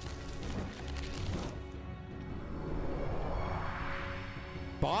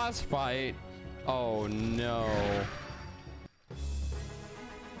 Boss fight? Oh no.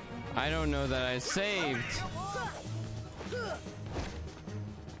 I don't know that I saved.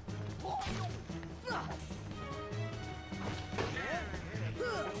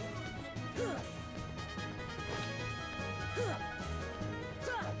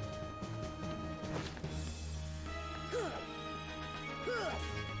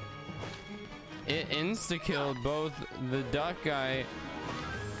 It insta-killed both the duck guy.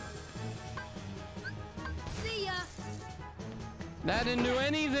 See ya. That didn't do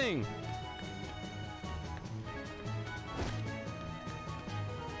anything.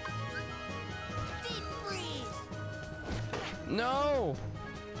 Deep freeze. No.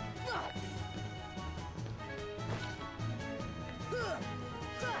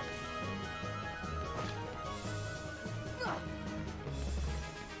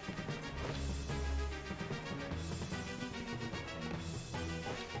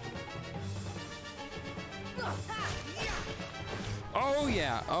 Oh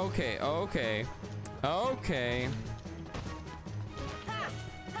yeah, okay, okay. Okay.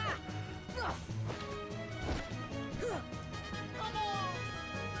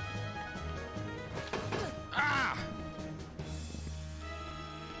 Ah!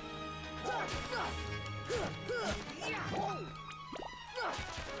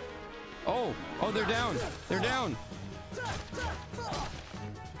 Oh, they're down. They're down.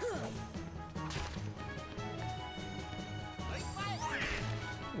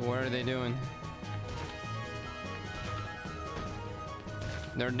 What are they doing?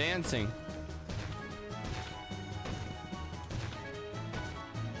 They're dancing.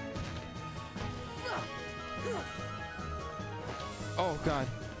 Oh God.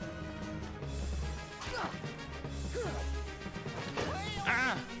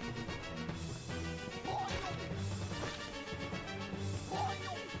 Ah!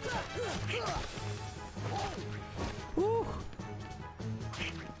 Woo!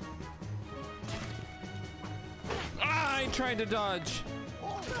 Ah, I tried to dodge.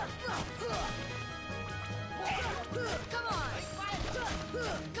 Come on.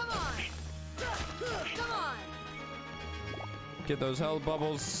 Come on. Come on. Get those health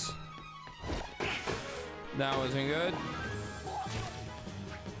bubbles. That wasn't good.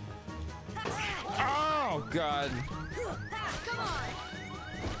 Oh God. Come on.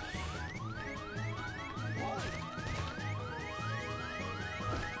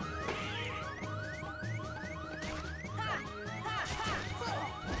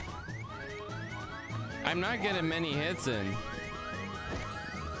 I'm not getting many hits in.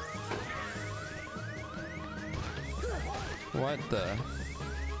 What the?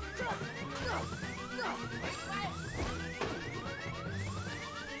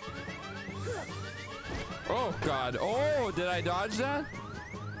 Oh God. Oh, did I dodge that?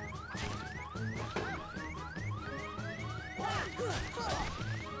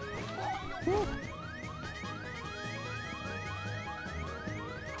 Woo.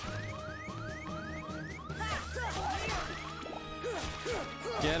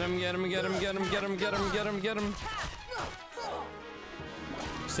 Get him, get him, get him, get him, get him, get him, get him, get him.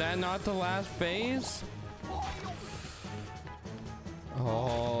 Is that not the last phase?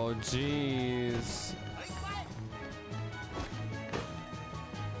 Oh, jeez.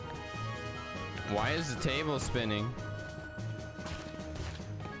 Why is the table spinning?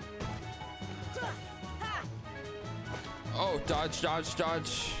 Oh, dodge, dodge,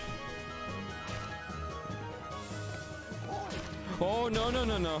 dodge. Oh, no, no,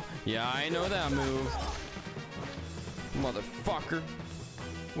 no, no. Yeah, I know that move. Motherfucker.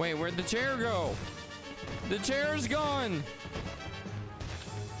 Wait, where'd the chair go? The chair's gone.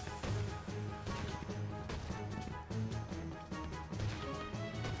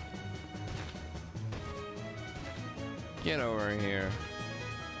 Get over here.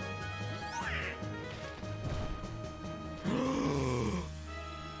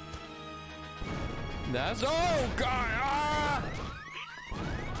 That's, oh god! Ah!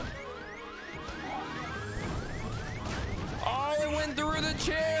 Oh, it went through the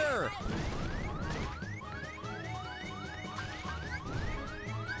chair!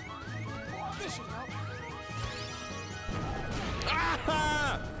 This should help.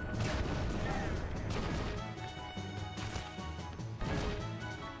 Ah!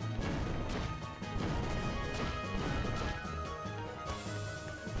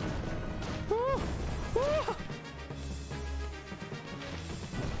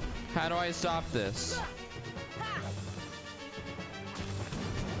 How do I stop this?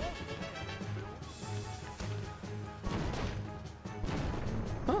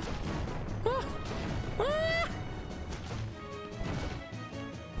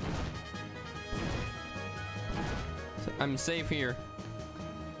 I'm safe here.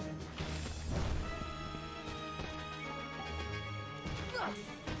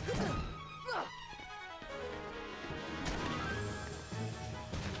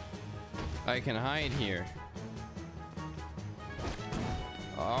 I can hide here.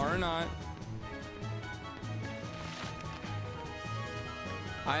 Or not.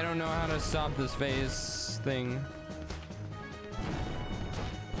 I don't know how to stop this phase thing.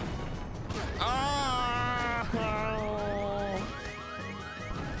 Ah!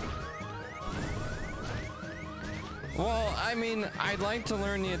 Well, I mean, I'd like to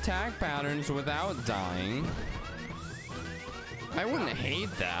learn the attack patterns without dying. I wouldn't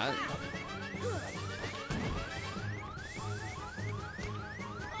hate that.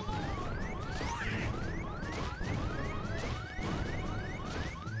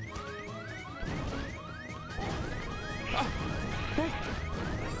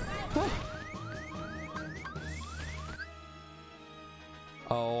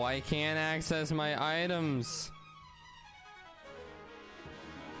 Oh, I can't access my items.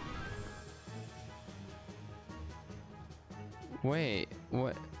 Wait,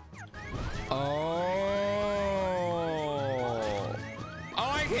 what? Oh.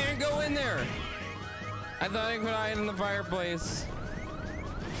 Oh, I can't go in there. I thought I could hide in the fireplace.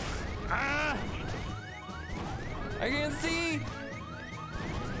 Ah! I can't see.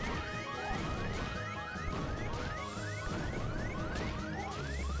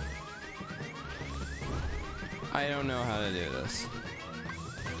 I don't know how to do this.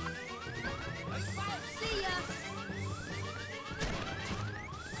 See ya.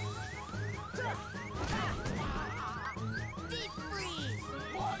 Deep freeze.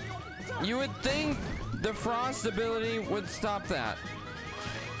 You would think the frost ability would stop that.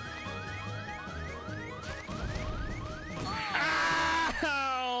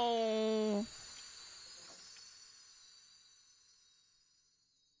 Ow!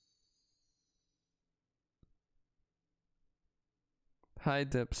 Hi,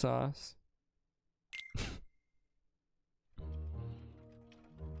 dip sauce.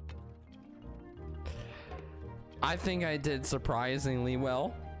 I think I did surprisingly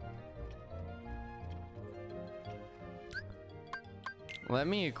well. Let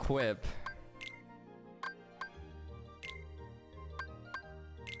me equip.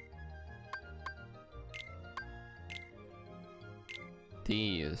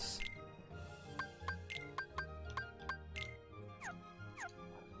 These.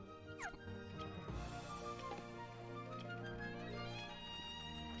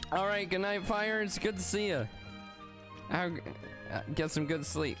 All right, good night, Fire. It's good to see you. Get some good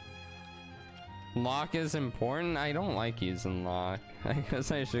sleep. Lock is important. I don't like using lock. I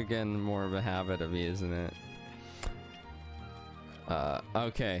guess I should get in more of a habit of using it.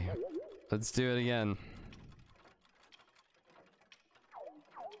 Okay. Let's do it again.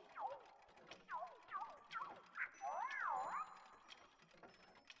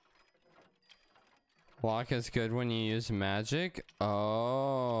 Lock is good when you use magic.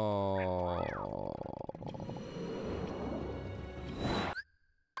 Oh.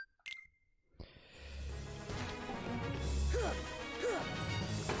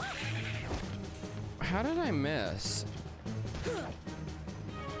 How did I miss?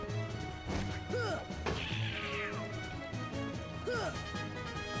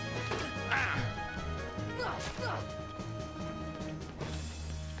 Ah.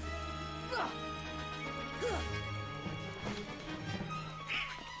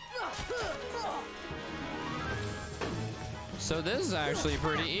 So this is actually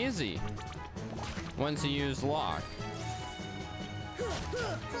pretty easy once you use lock.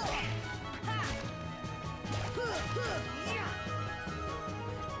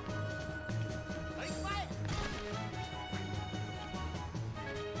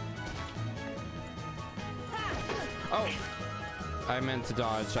 Oh, I meant to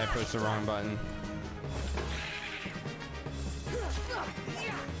dodge. I pushed the wrong button.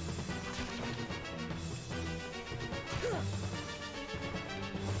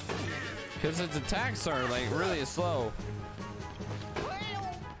 Because its attacks are like really slow.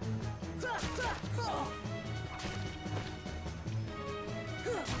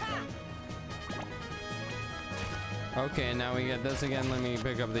 Okay, now we get this again. Let me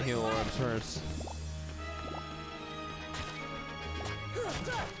pick up the heal orbs first.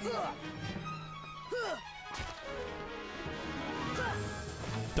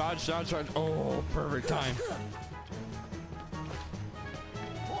 Dodge, dodge, dodge. Oh, perfect time.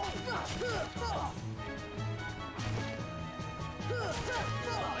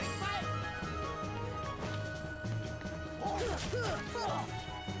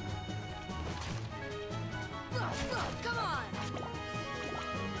 Come on!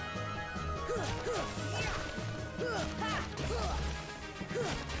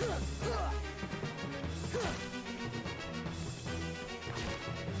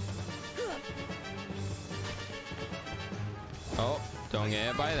 Oh, don't get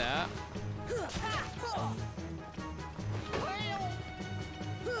hit by that.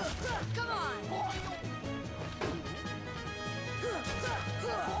 Come on!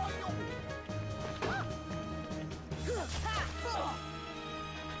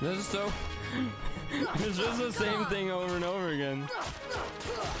 This is so... It's just the same thing over and over again.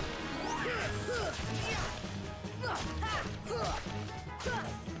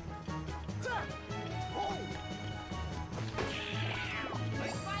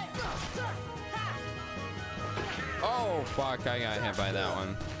 Oh, fuck. I got hit by that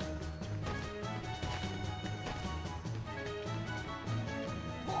one.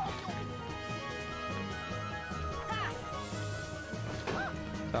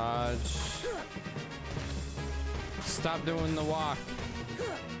 Dodge. Stop doing the walk.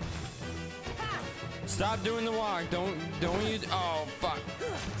 Stop doing the walk. Don't you... Oh, fuck.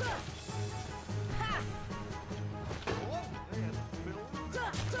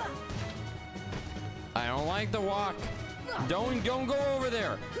 I don't like the walk. Don't go over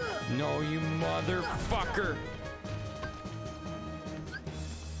there. No, you motherfucker.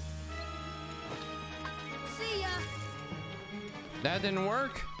 See ya! That didn't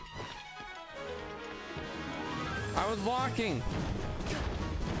work. I was locking.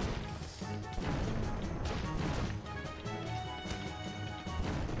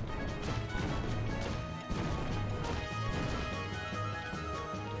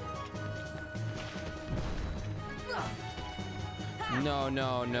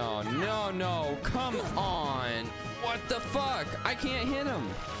 No. Come on. What the fuck? I can't hit him.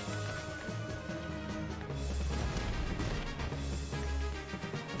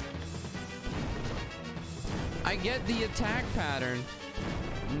 I get the attack pattern,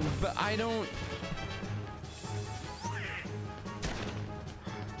 but I don't...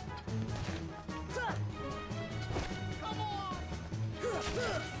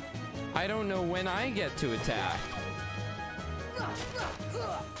 I don't know when I get to attack.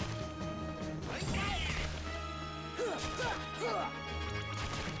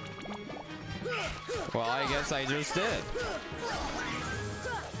 Well, I guess I just did.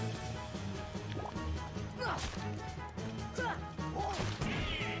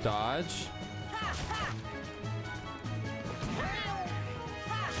 Dodge.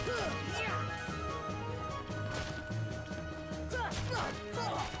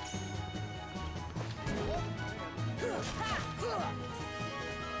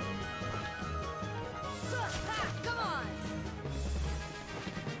 Come on!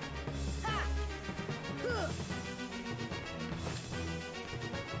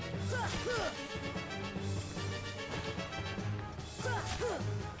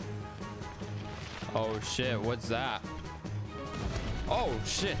 Oh shit, what's that? Oh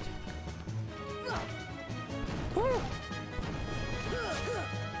shit. Woo.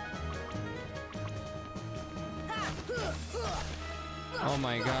 Oh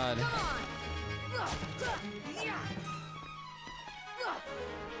my god.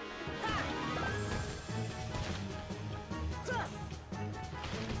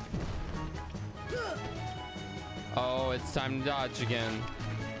 Oh, it's time to dodge again.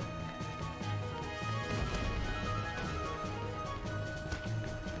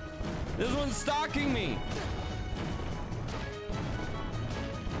 This one's stalking me.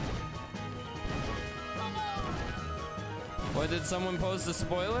 What, did someone post a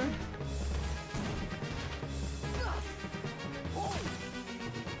spoiler?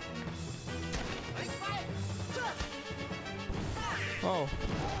 Oh,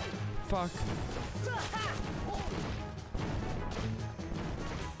 fuck.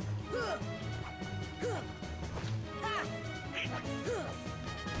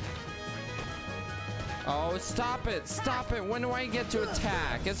 Oh, stop it. Stop it. When do I get to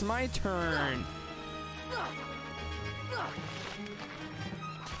attack? It's my turn.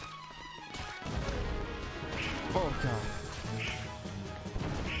 Oh, God.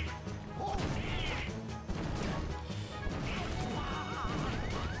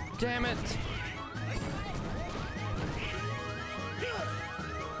 Damn it.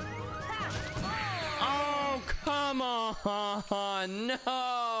 Oh, come on.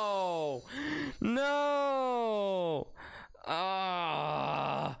 No. No.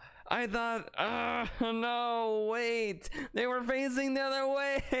 I thought, no, wait. They were facing the other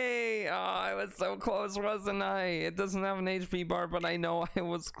way. Oh, I was so close, wasn't I? It doesn't have an HP bar, but I know I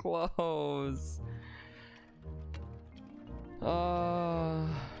was close.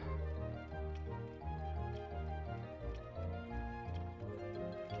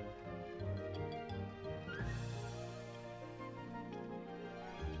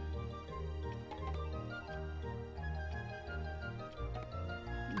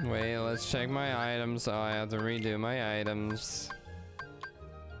 Wait, let's check my items. Oh, I have to redo my items.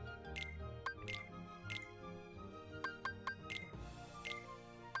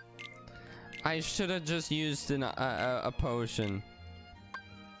 I should have just used a potion.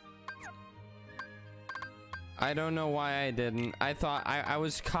 I don't know why I didn't. I thought I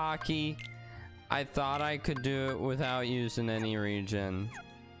was cocky. I thought I could do it without using any regen.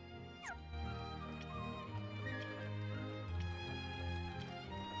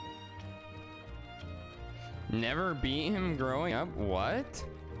 Never beat him growing up? What?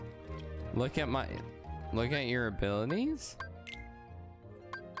 Look at your abilities?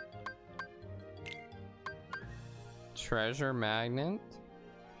 Treasure magnet?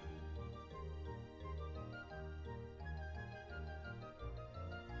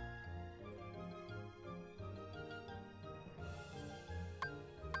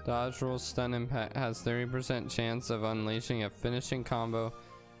 Dodge roll stun impact has 30% chance of unleashing a finishing combo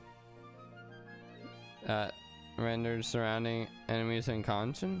that renders surrounding enemies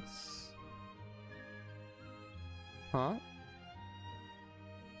unconscious? Huh?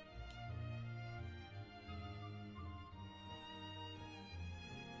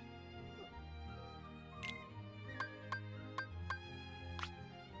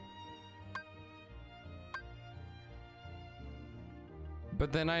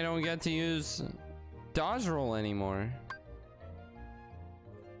 But then I don't get to use dodge roll anymore.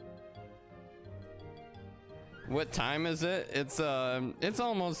 What time is it? It's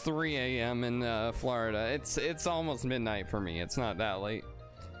almost 3 a.m. in Florida. It's almost midnight for me. It's not that late.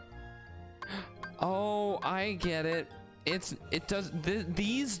 Oh, I get it.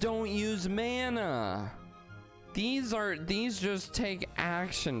 These don't use mana. These just take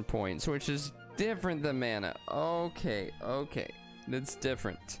action points, which is different than mana. Okay. It's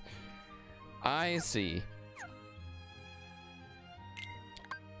different. I see.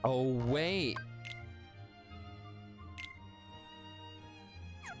 Oh, wait.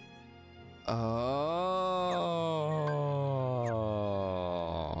 Oh.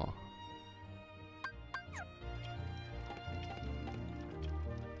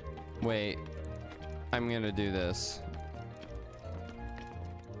 Wait. I'm gonna do this.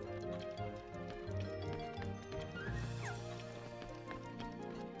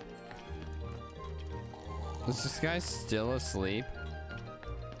 Is this guy still asleep?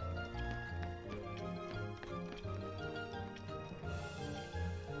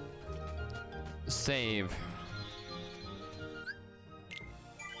 Save.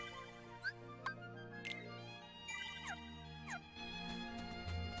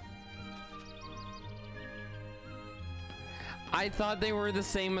 I thought they were the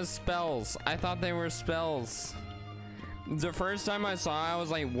same as spells. I thought they were spells. The first time I saw it, I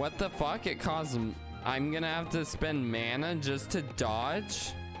was like, what the fuck? It costs... I'm gonna have to spend mana just to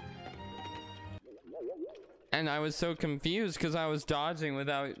dodge? And I was so confused because I was dodging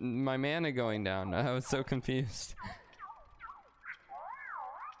without my mana going down. I was so confused.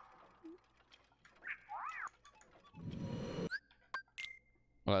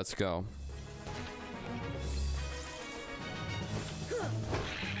 Let's go.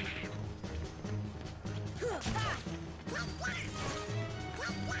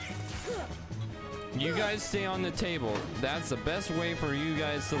 You guys stay on the table. That's the best way for you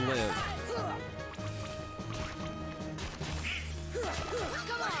guys to live.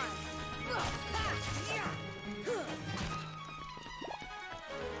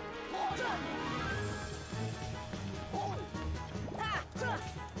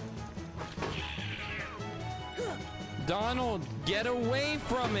 Donald, get away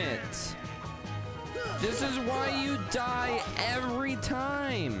from it. This is why you die every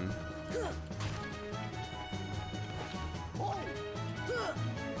time.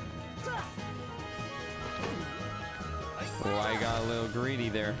 Oh, I got a little greedy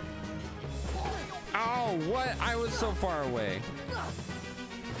there. Oh, what? I was so far away.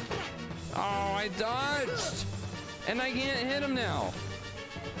 Oh, I dodged. And I can't hit him now.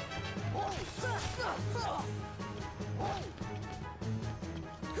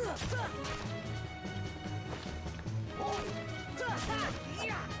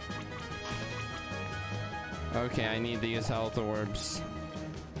 Okay, I need these health orbs.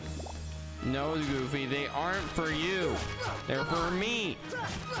 No, Goofy, they aren't for you. They're for me.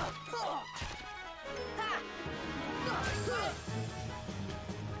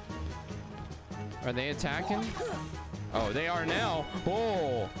 Are they attacking? Oh, they are now.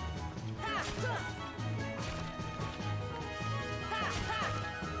 Oh.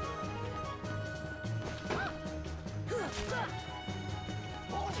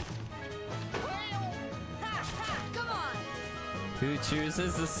 Who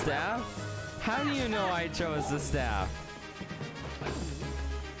chooses the staff? How do you know I chose the staff?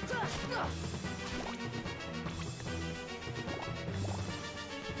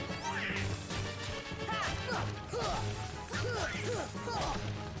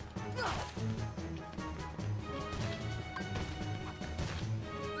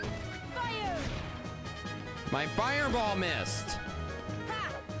 Fire! My fireball missed.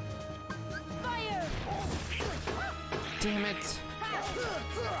 Fire! Damn it.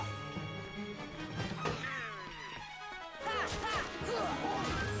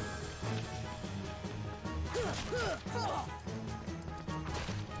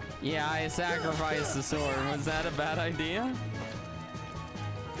 Yeah, I sacrificed the sword. Was that a bad idea?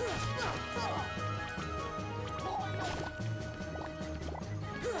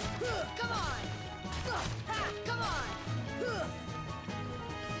 Come on! Come on!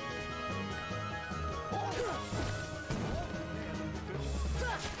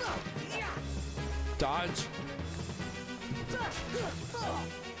 Dodge.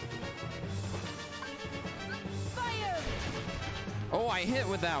 Fire! Oh, I hit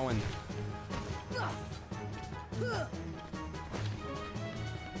with that one.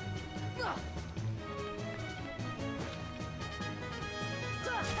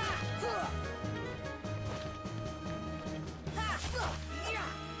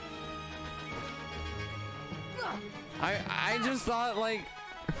 I just thought, like,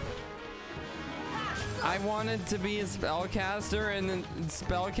 I wanted to be a spellcaster, and then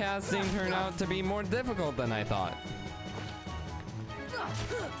spellcasting turned out to be more difficult than I thought.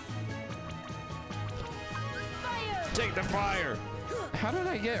 Fire! Take the fire! How did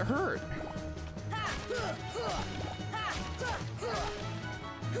I get hurt?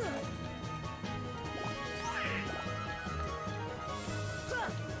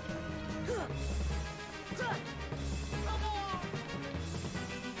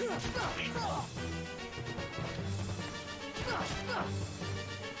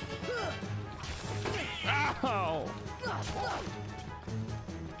 Ow! Come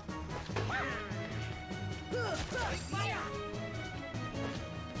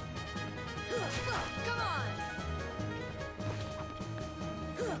on!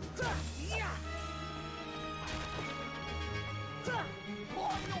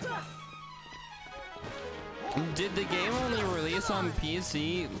 Did the game only release on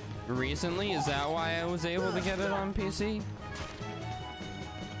PC recently? Is that why I was able to get it on PC?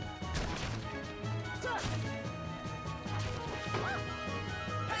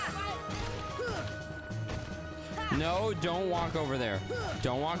 No, don't walk over there.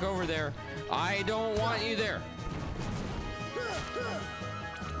 Don't walk over there. I don't want you there.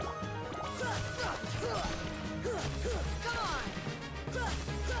 Come on!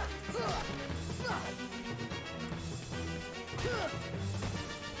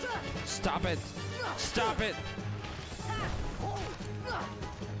 Stop it. Stop it.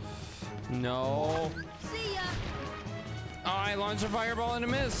 No. See ya! Oh, I launched a fireball and it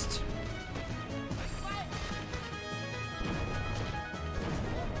missed.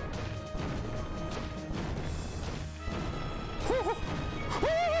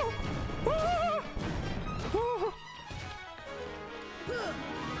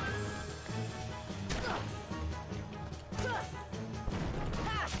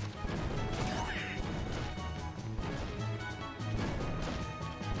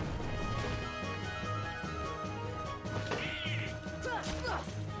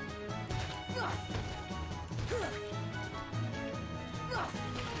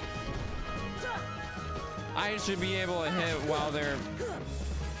 I should be able to hit while they're...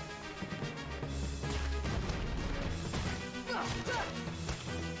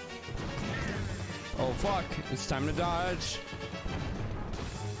 Oh fuck, it's time to dodge.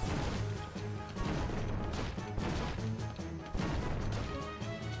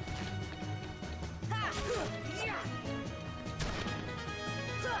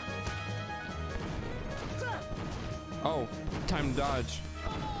 Oh, time to dodge.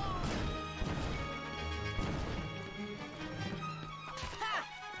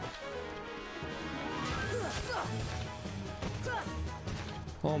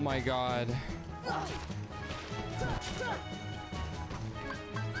 Oh my god.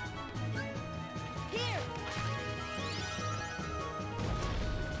 Here.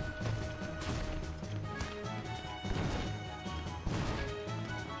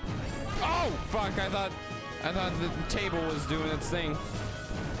 Oh fuck, I thought the table was doing its thing.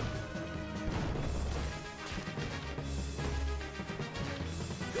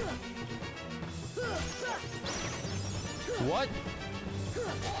 What?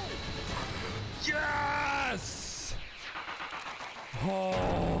 Yes!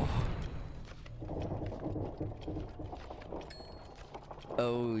 Oh.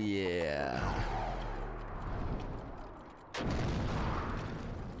 Oh yeah.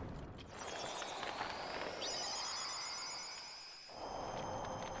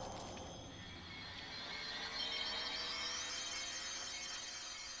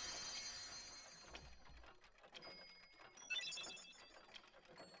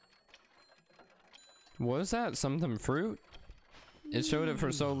 What was that? Something fruit? It showed it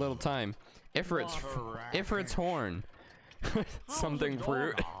for so little time. Ifrit's horn. Something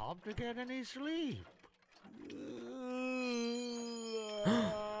fruit. How's it going, Hob, to get any sleep?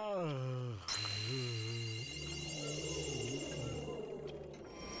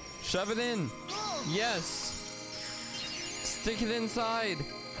 Shove it in. Yes. Stick it inside.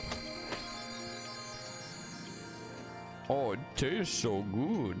 Oh, it tastes so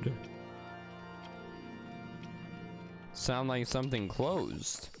good. Sound like something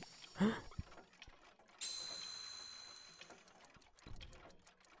closed.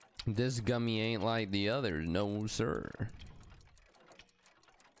 This gummy ain't like the others, no sir.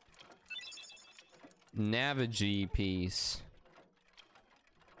 Navigee piece.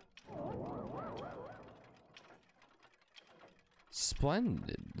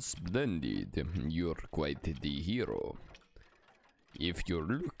 Splendid, splendid. You're quite the hero. If you're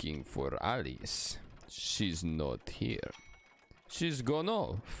looking for Alice, she's not here. She's gone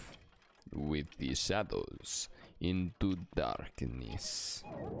off with the shadows into darkness.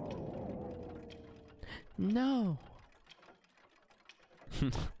 No.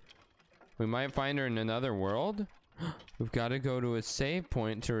 We might find her in another world. We've got to go to a save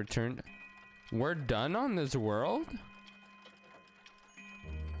point to return. We're done on this world?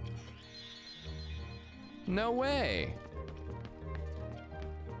 No way.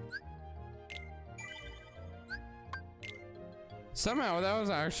 Somehow that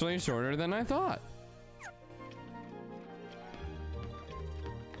was actually shorter than I thought.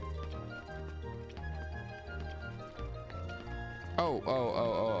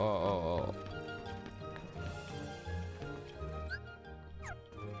 Oh.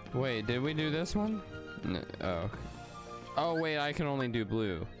 Wait, did we do this one? No, oh. Oh wait, I can only do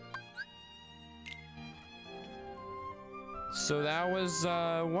blue. So that was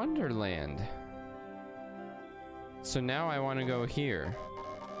Wonderland. So now I want to go here.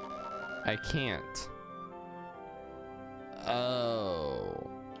 I can't. Oh.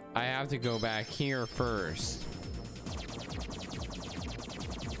 I have to go back here first.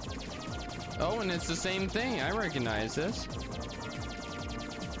 Oh, and it's the same thing. I recognize this.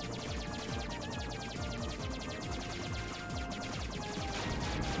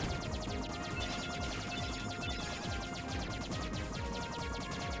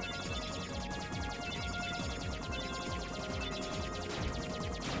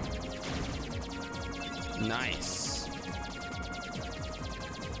 Nice.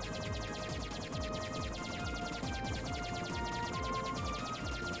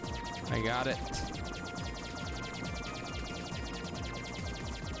 I got it.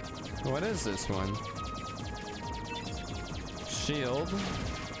 What is this one? Shield.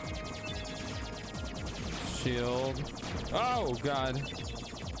 Shield. Oh, God.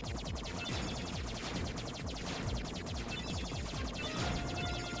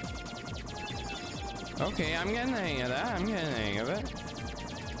 Okay, I'm getting the hang of that. I'm getting the hang of it.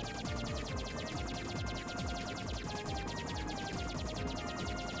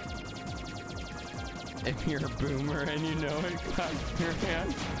 If you're a boomer and you know it, clap your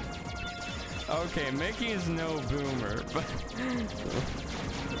hand. Okay, Mickey's no boomer, but...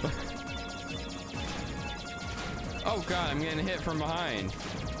 Oh God, I'm getting hit from behind.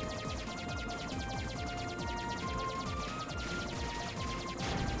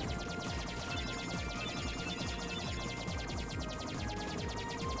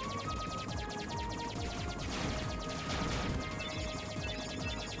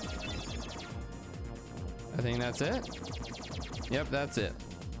 I think that's it. Yep, that's it.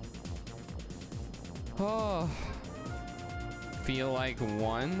 Oh, feel like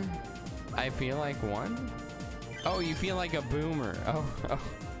one. I feel like one. Oh, you feel like a boomer. Oh, oh.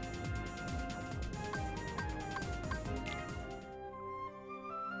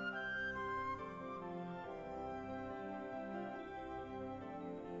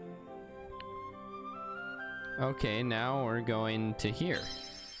 Okay, now we're going to here.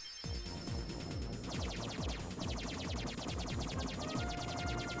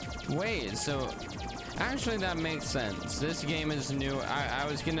 Wait, so actually that makes sense. This game is new. I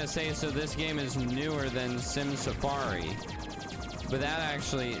was gonna say, so this game is newer than Sim Safari, but that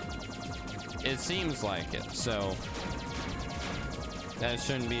actually, it seems like it, so that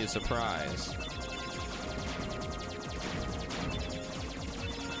shouldn't be a surprise.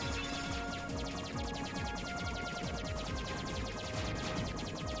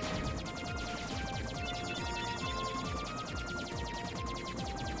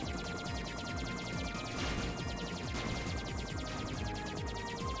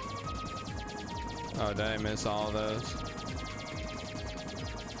 Oh, did I miss all of those?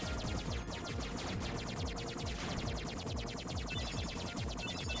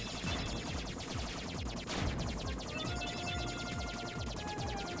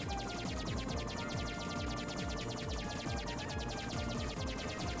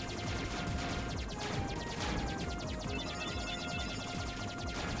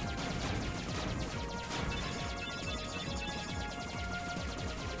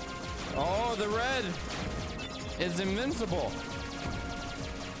 Oh, the red is invincible.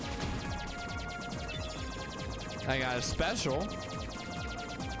 I got a special.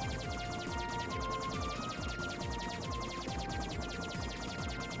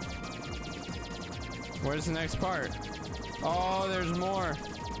 Where's the next part? Oh, there's more.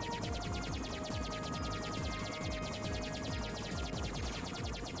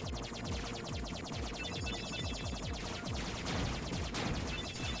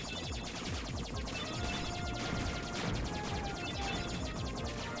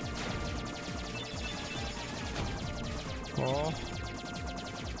 Oh.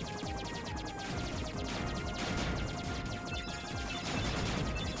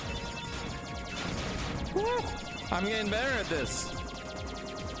 Woo. I'm getting better at this.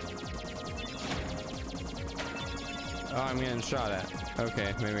 Oh, I'm getting shot at.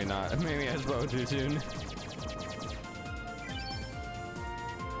 Okay, maybe not. Maybe I spoke too soon.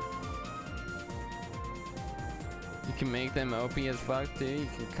 You can make them OP as fuck too. You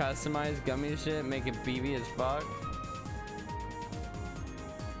can customize gummy shit, make it BB as fuck.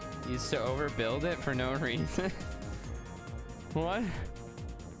 Used to overbuild it for no reason. What?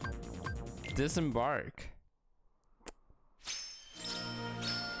 Disembark.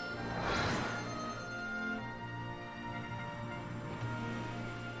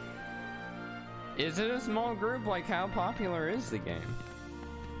 Is it a small group? Like, how popular is the game?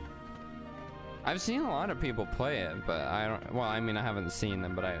 I've seen a lot of people play it, but I don't, well, I mean, I haven't seen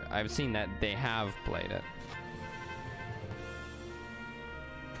them, but I've seen that they have played it.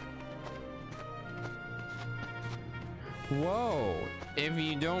 Whoa, if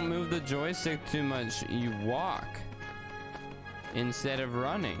you don't move the joystick too much, you walk instead of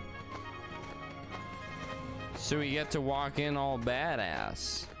running. So we get to walk in all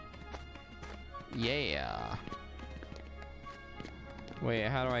badass. Yeah. Wait,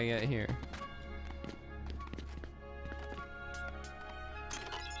 how do I get here?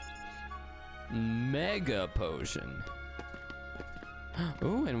 Mega potion.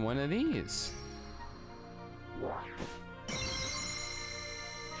 Ooh, and one of these.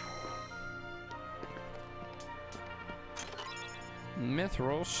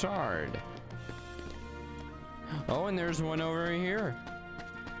 Mithril shard. Oh, and there's one over here.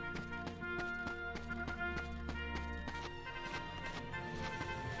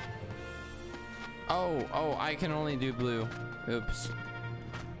 Oh, I can only do blue. Oops.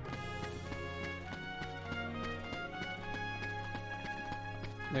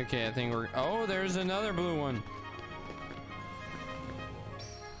 Okay, I think we're, oh, there's another blue one.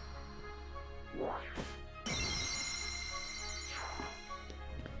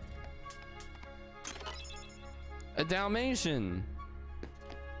 A Dalmatian.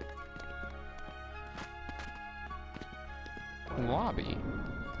 Lobby.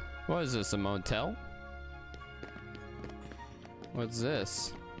 What is this, a motel? What's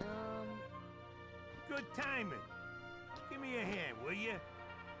this? Good timing. Give me a hand, will you?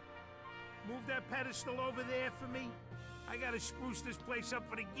 Move that pedestal over there for me. I gotta spruce this place up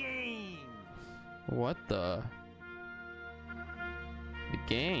for the games. What the? The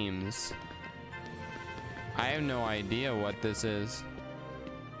games? I have no idea what this is.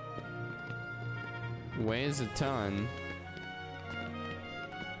 Weighs a ton.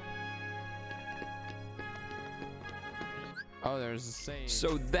 Oh, there's a save.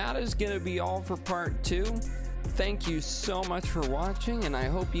 So that is gonna be all for part 2. Thank you so much for watching, and I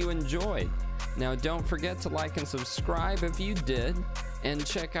hope you enjoyed. Now don't forget to like and subscribe if you did, and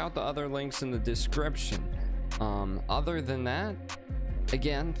check out the other links in the description. Other than that,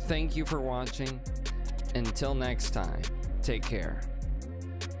 again, thank you for watching. Until next time, take care.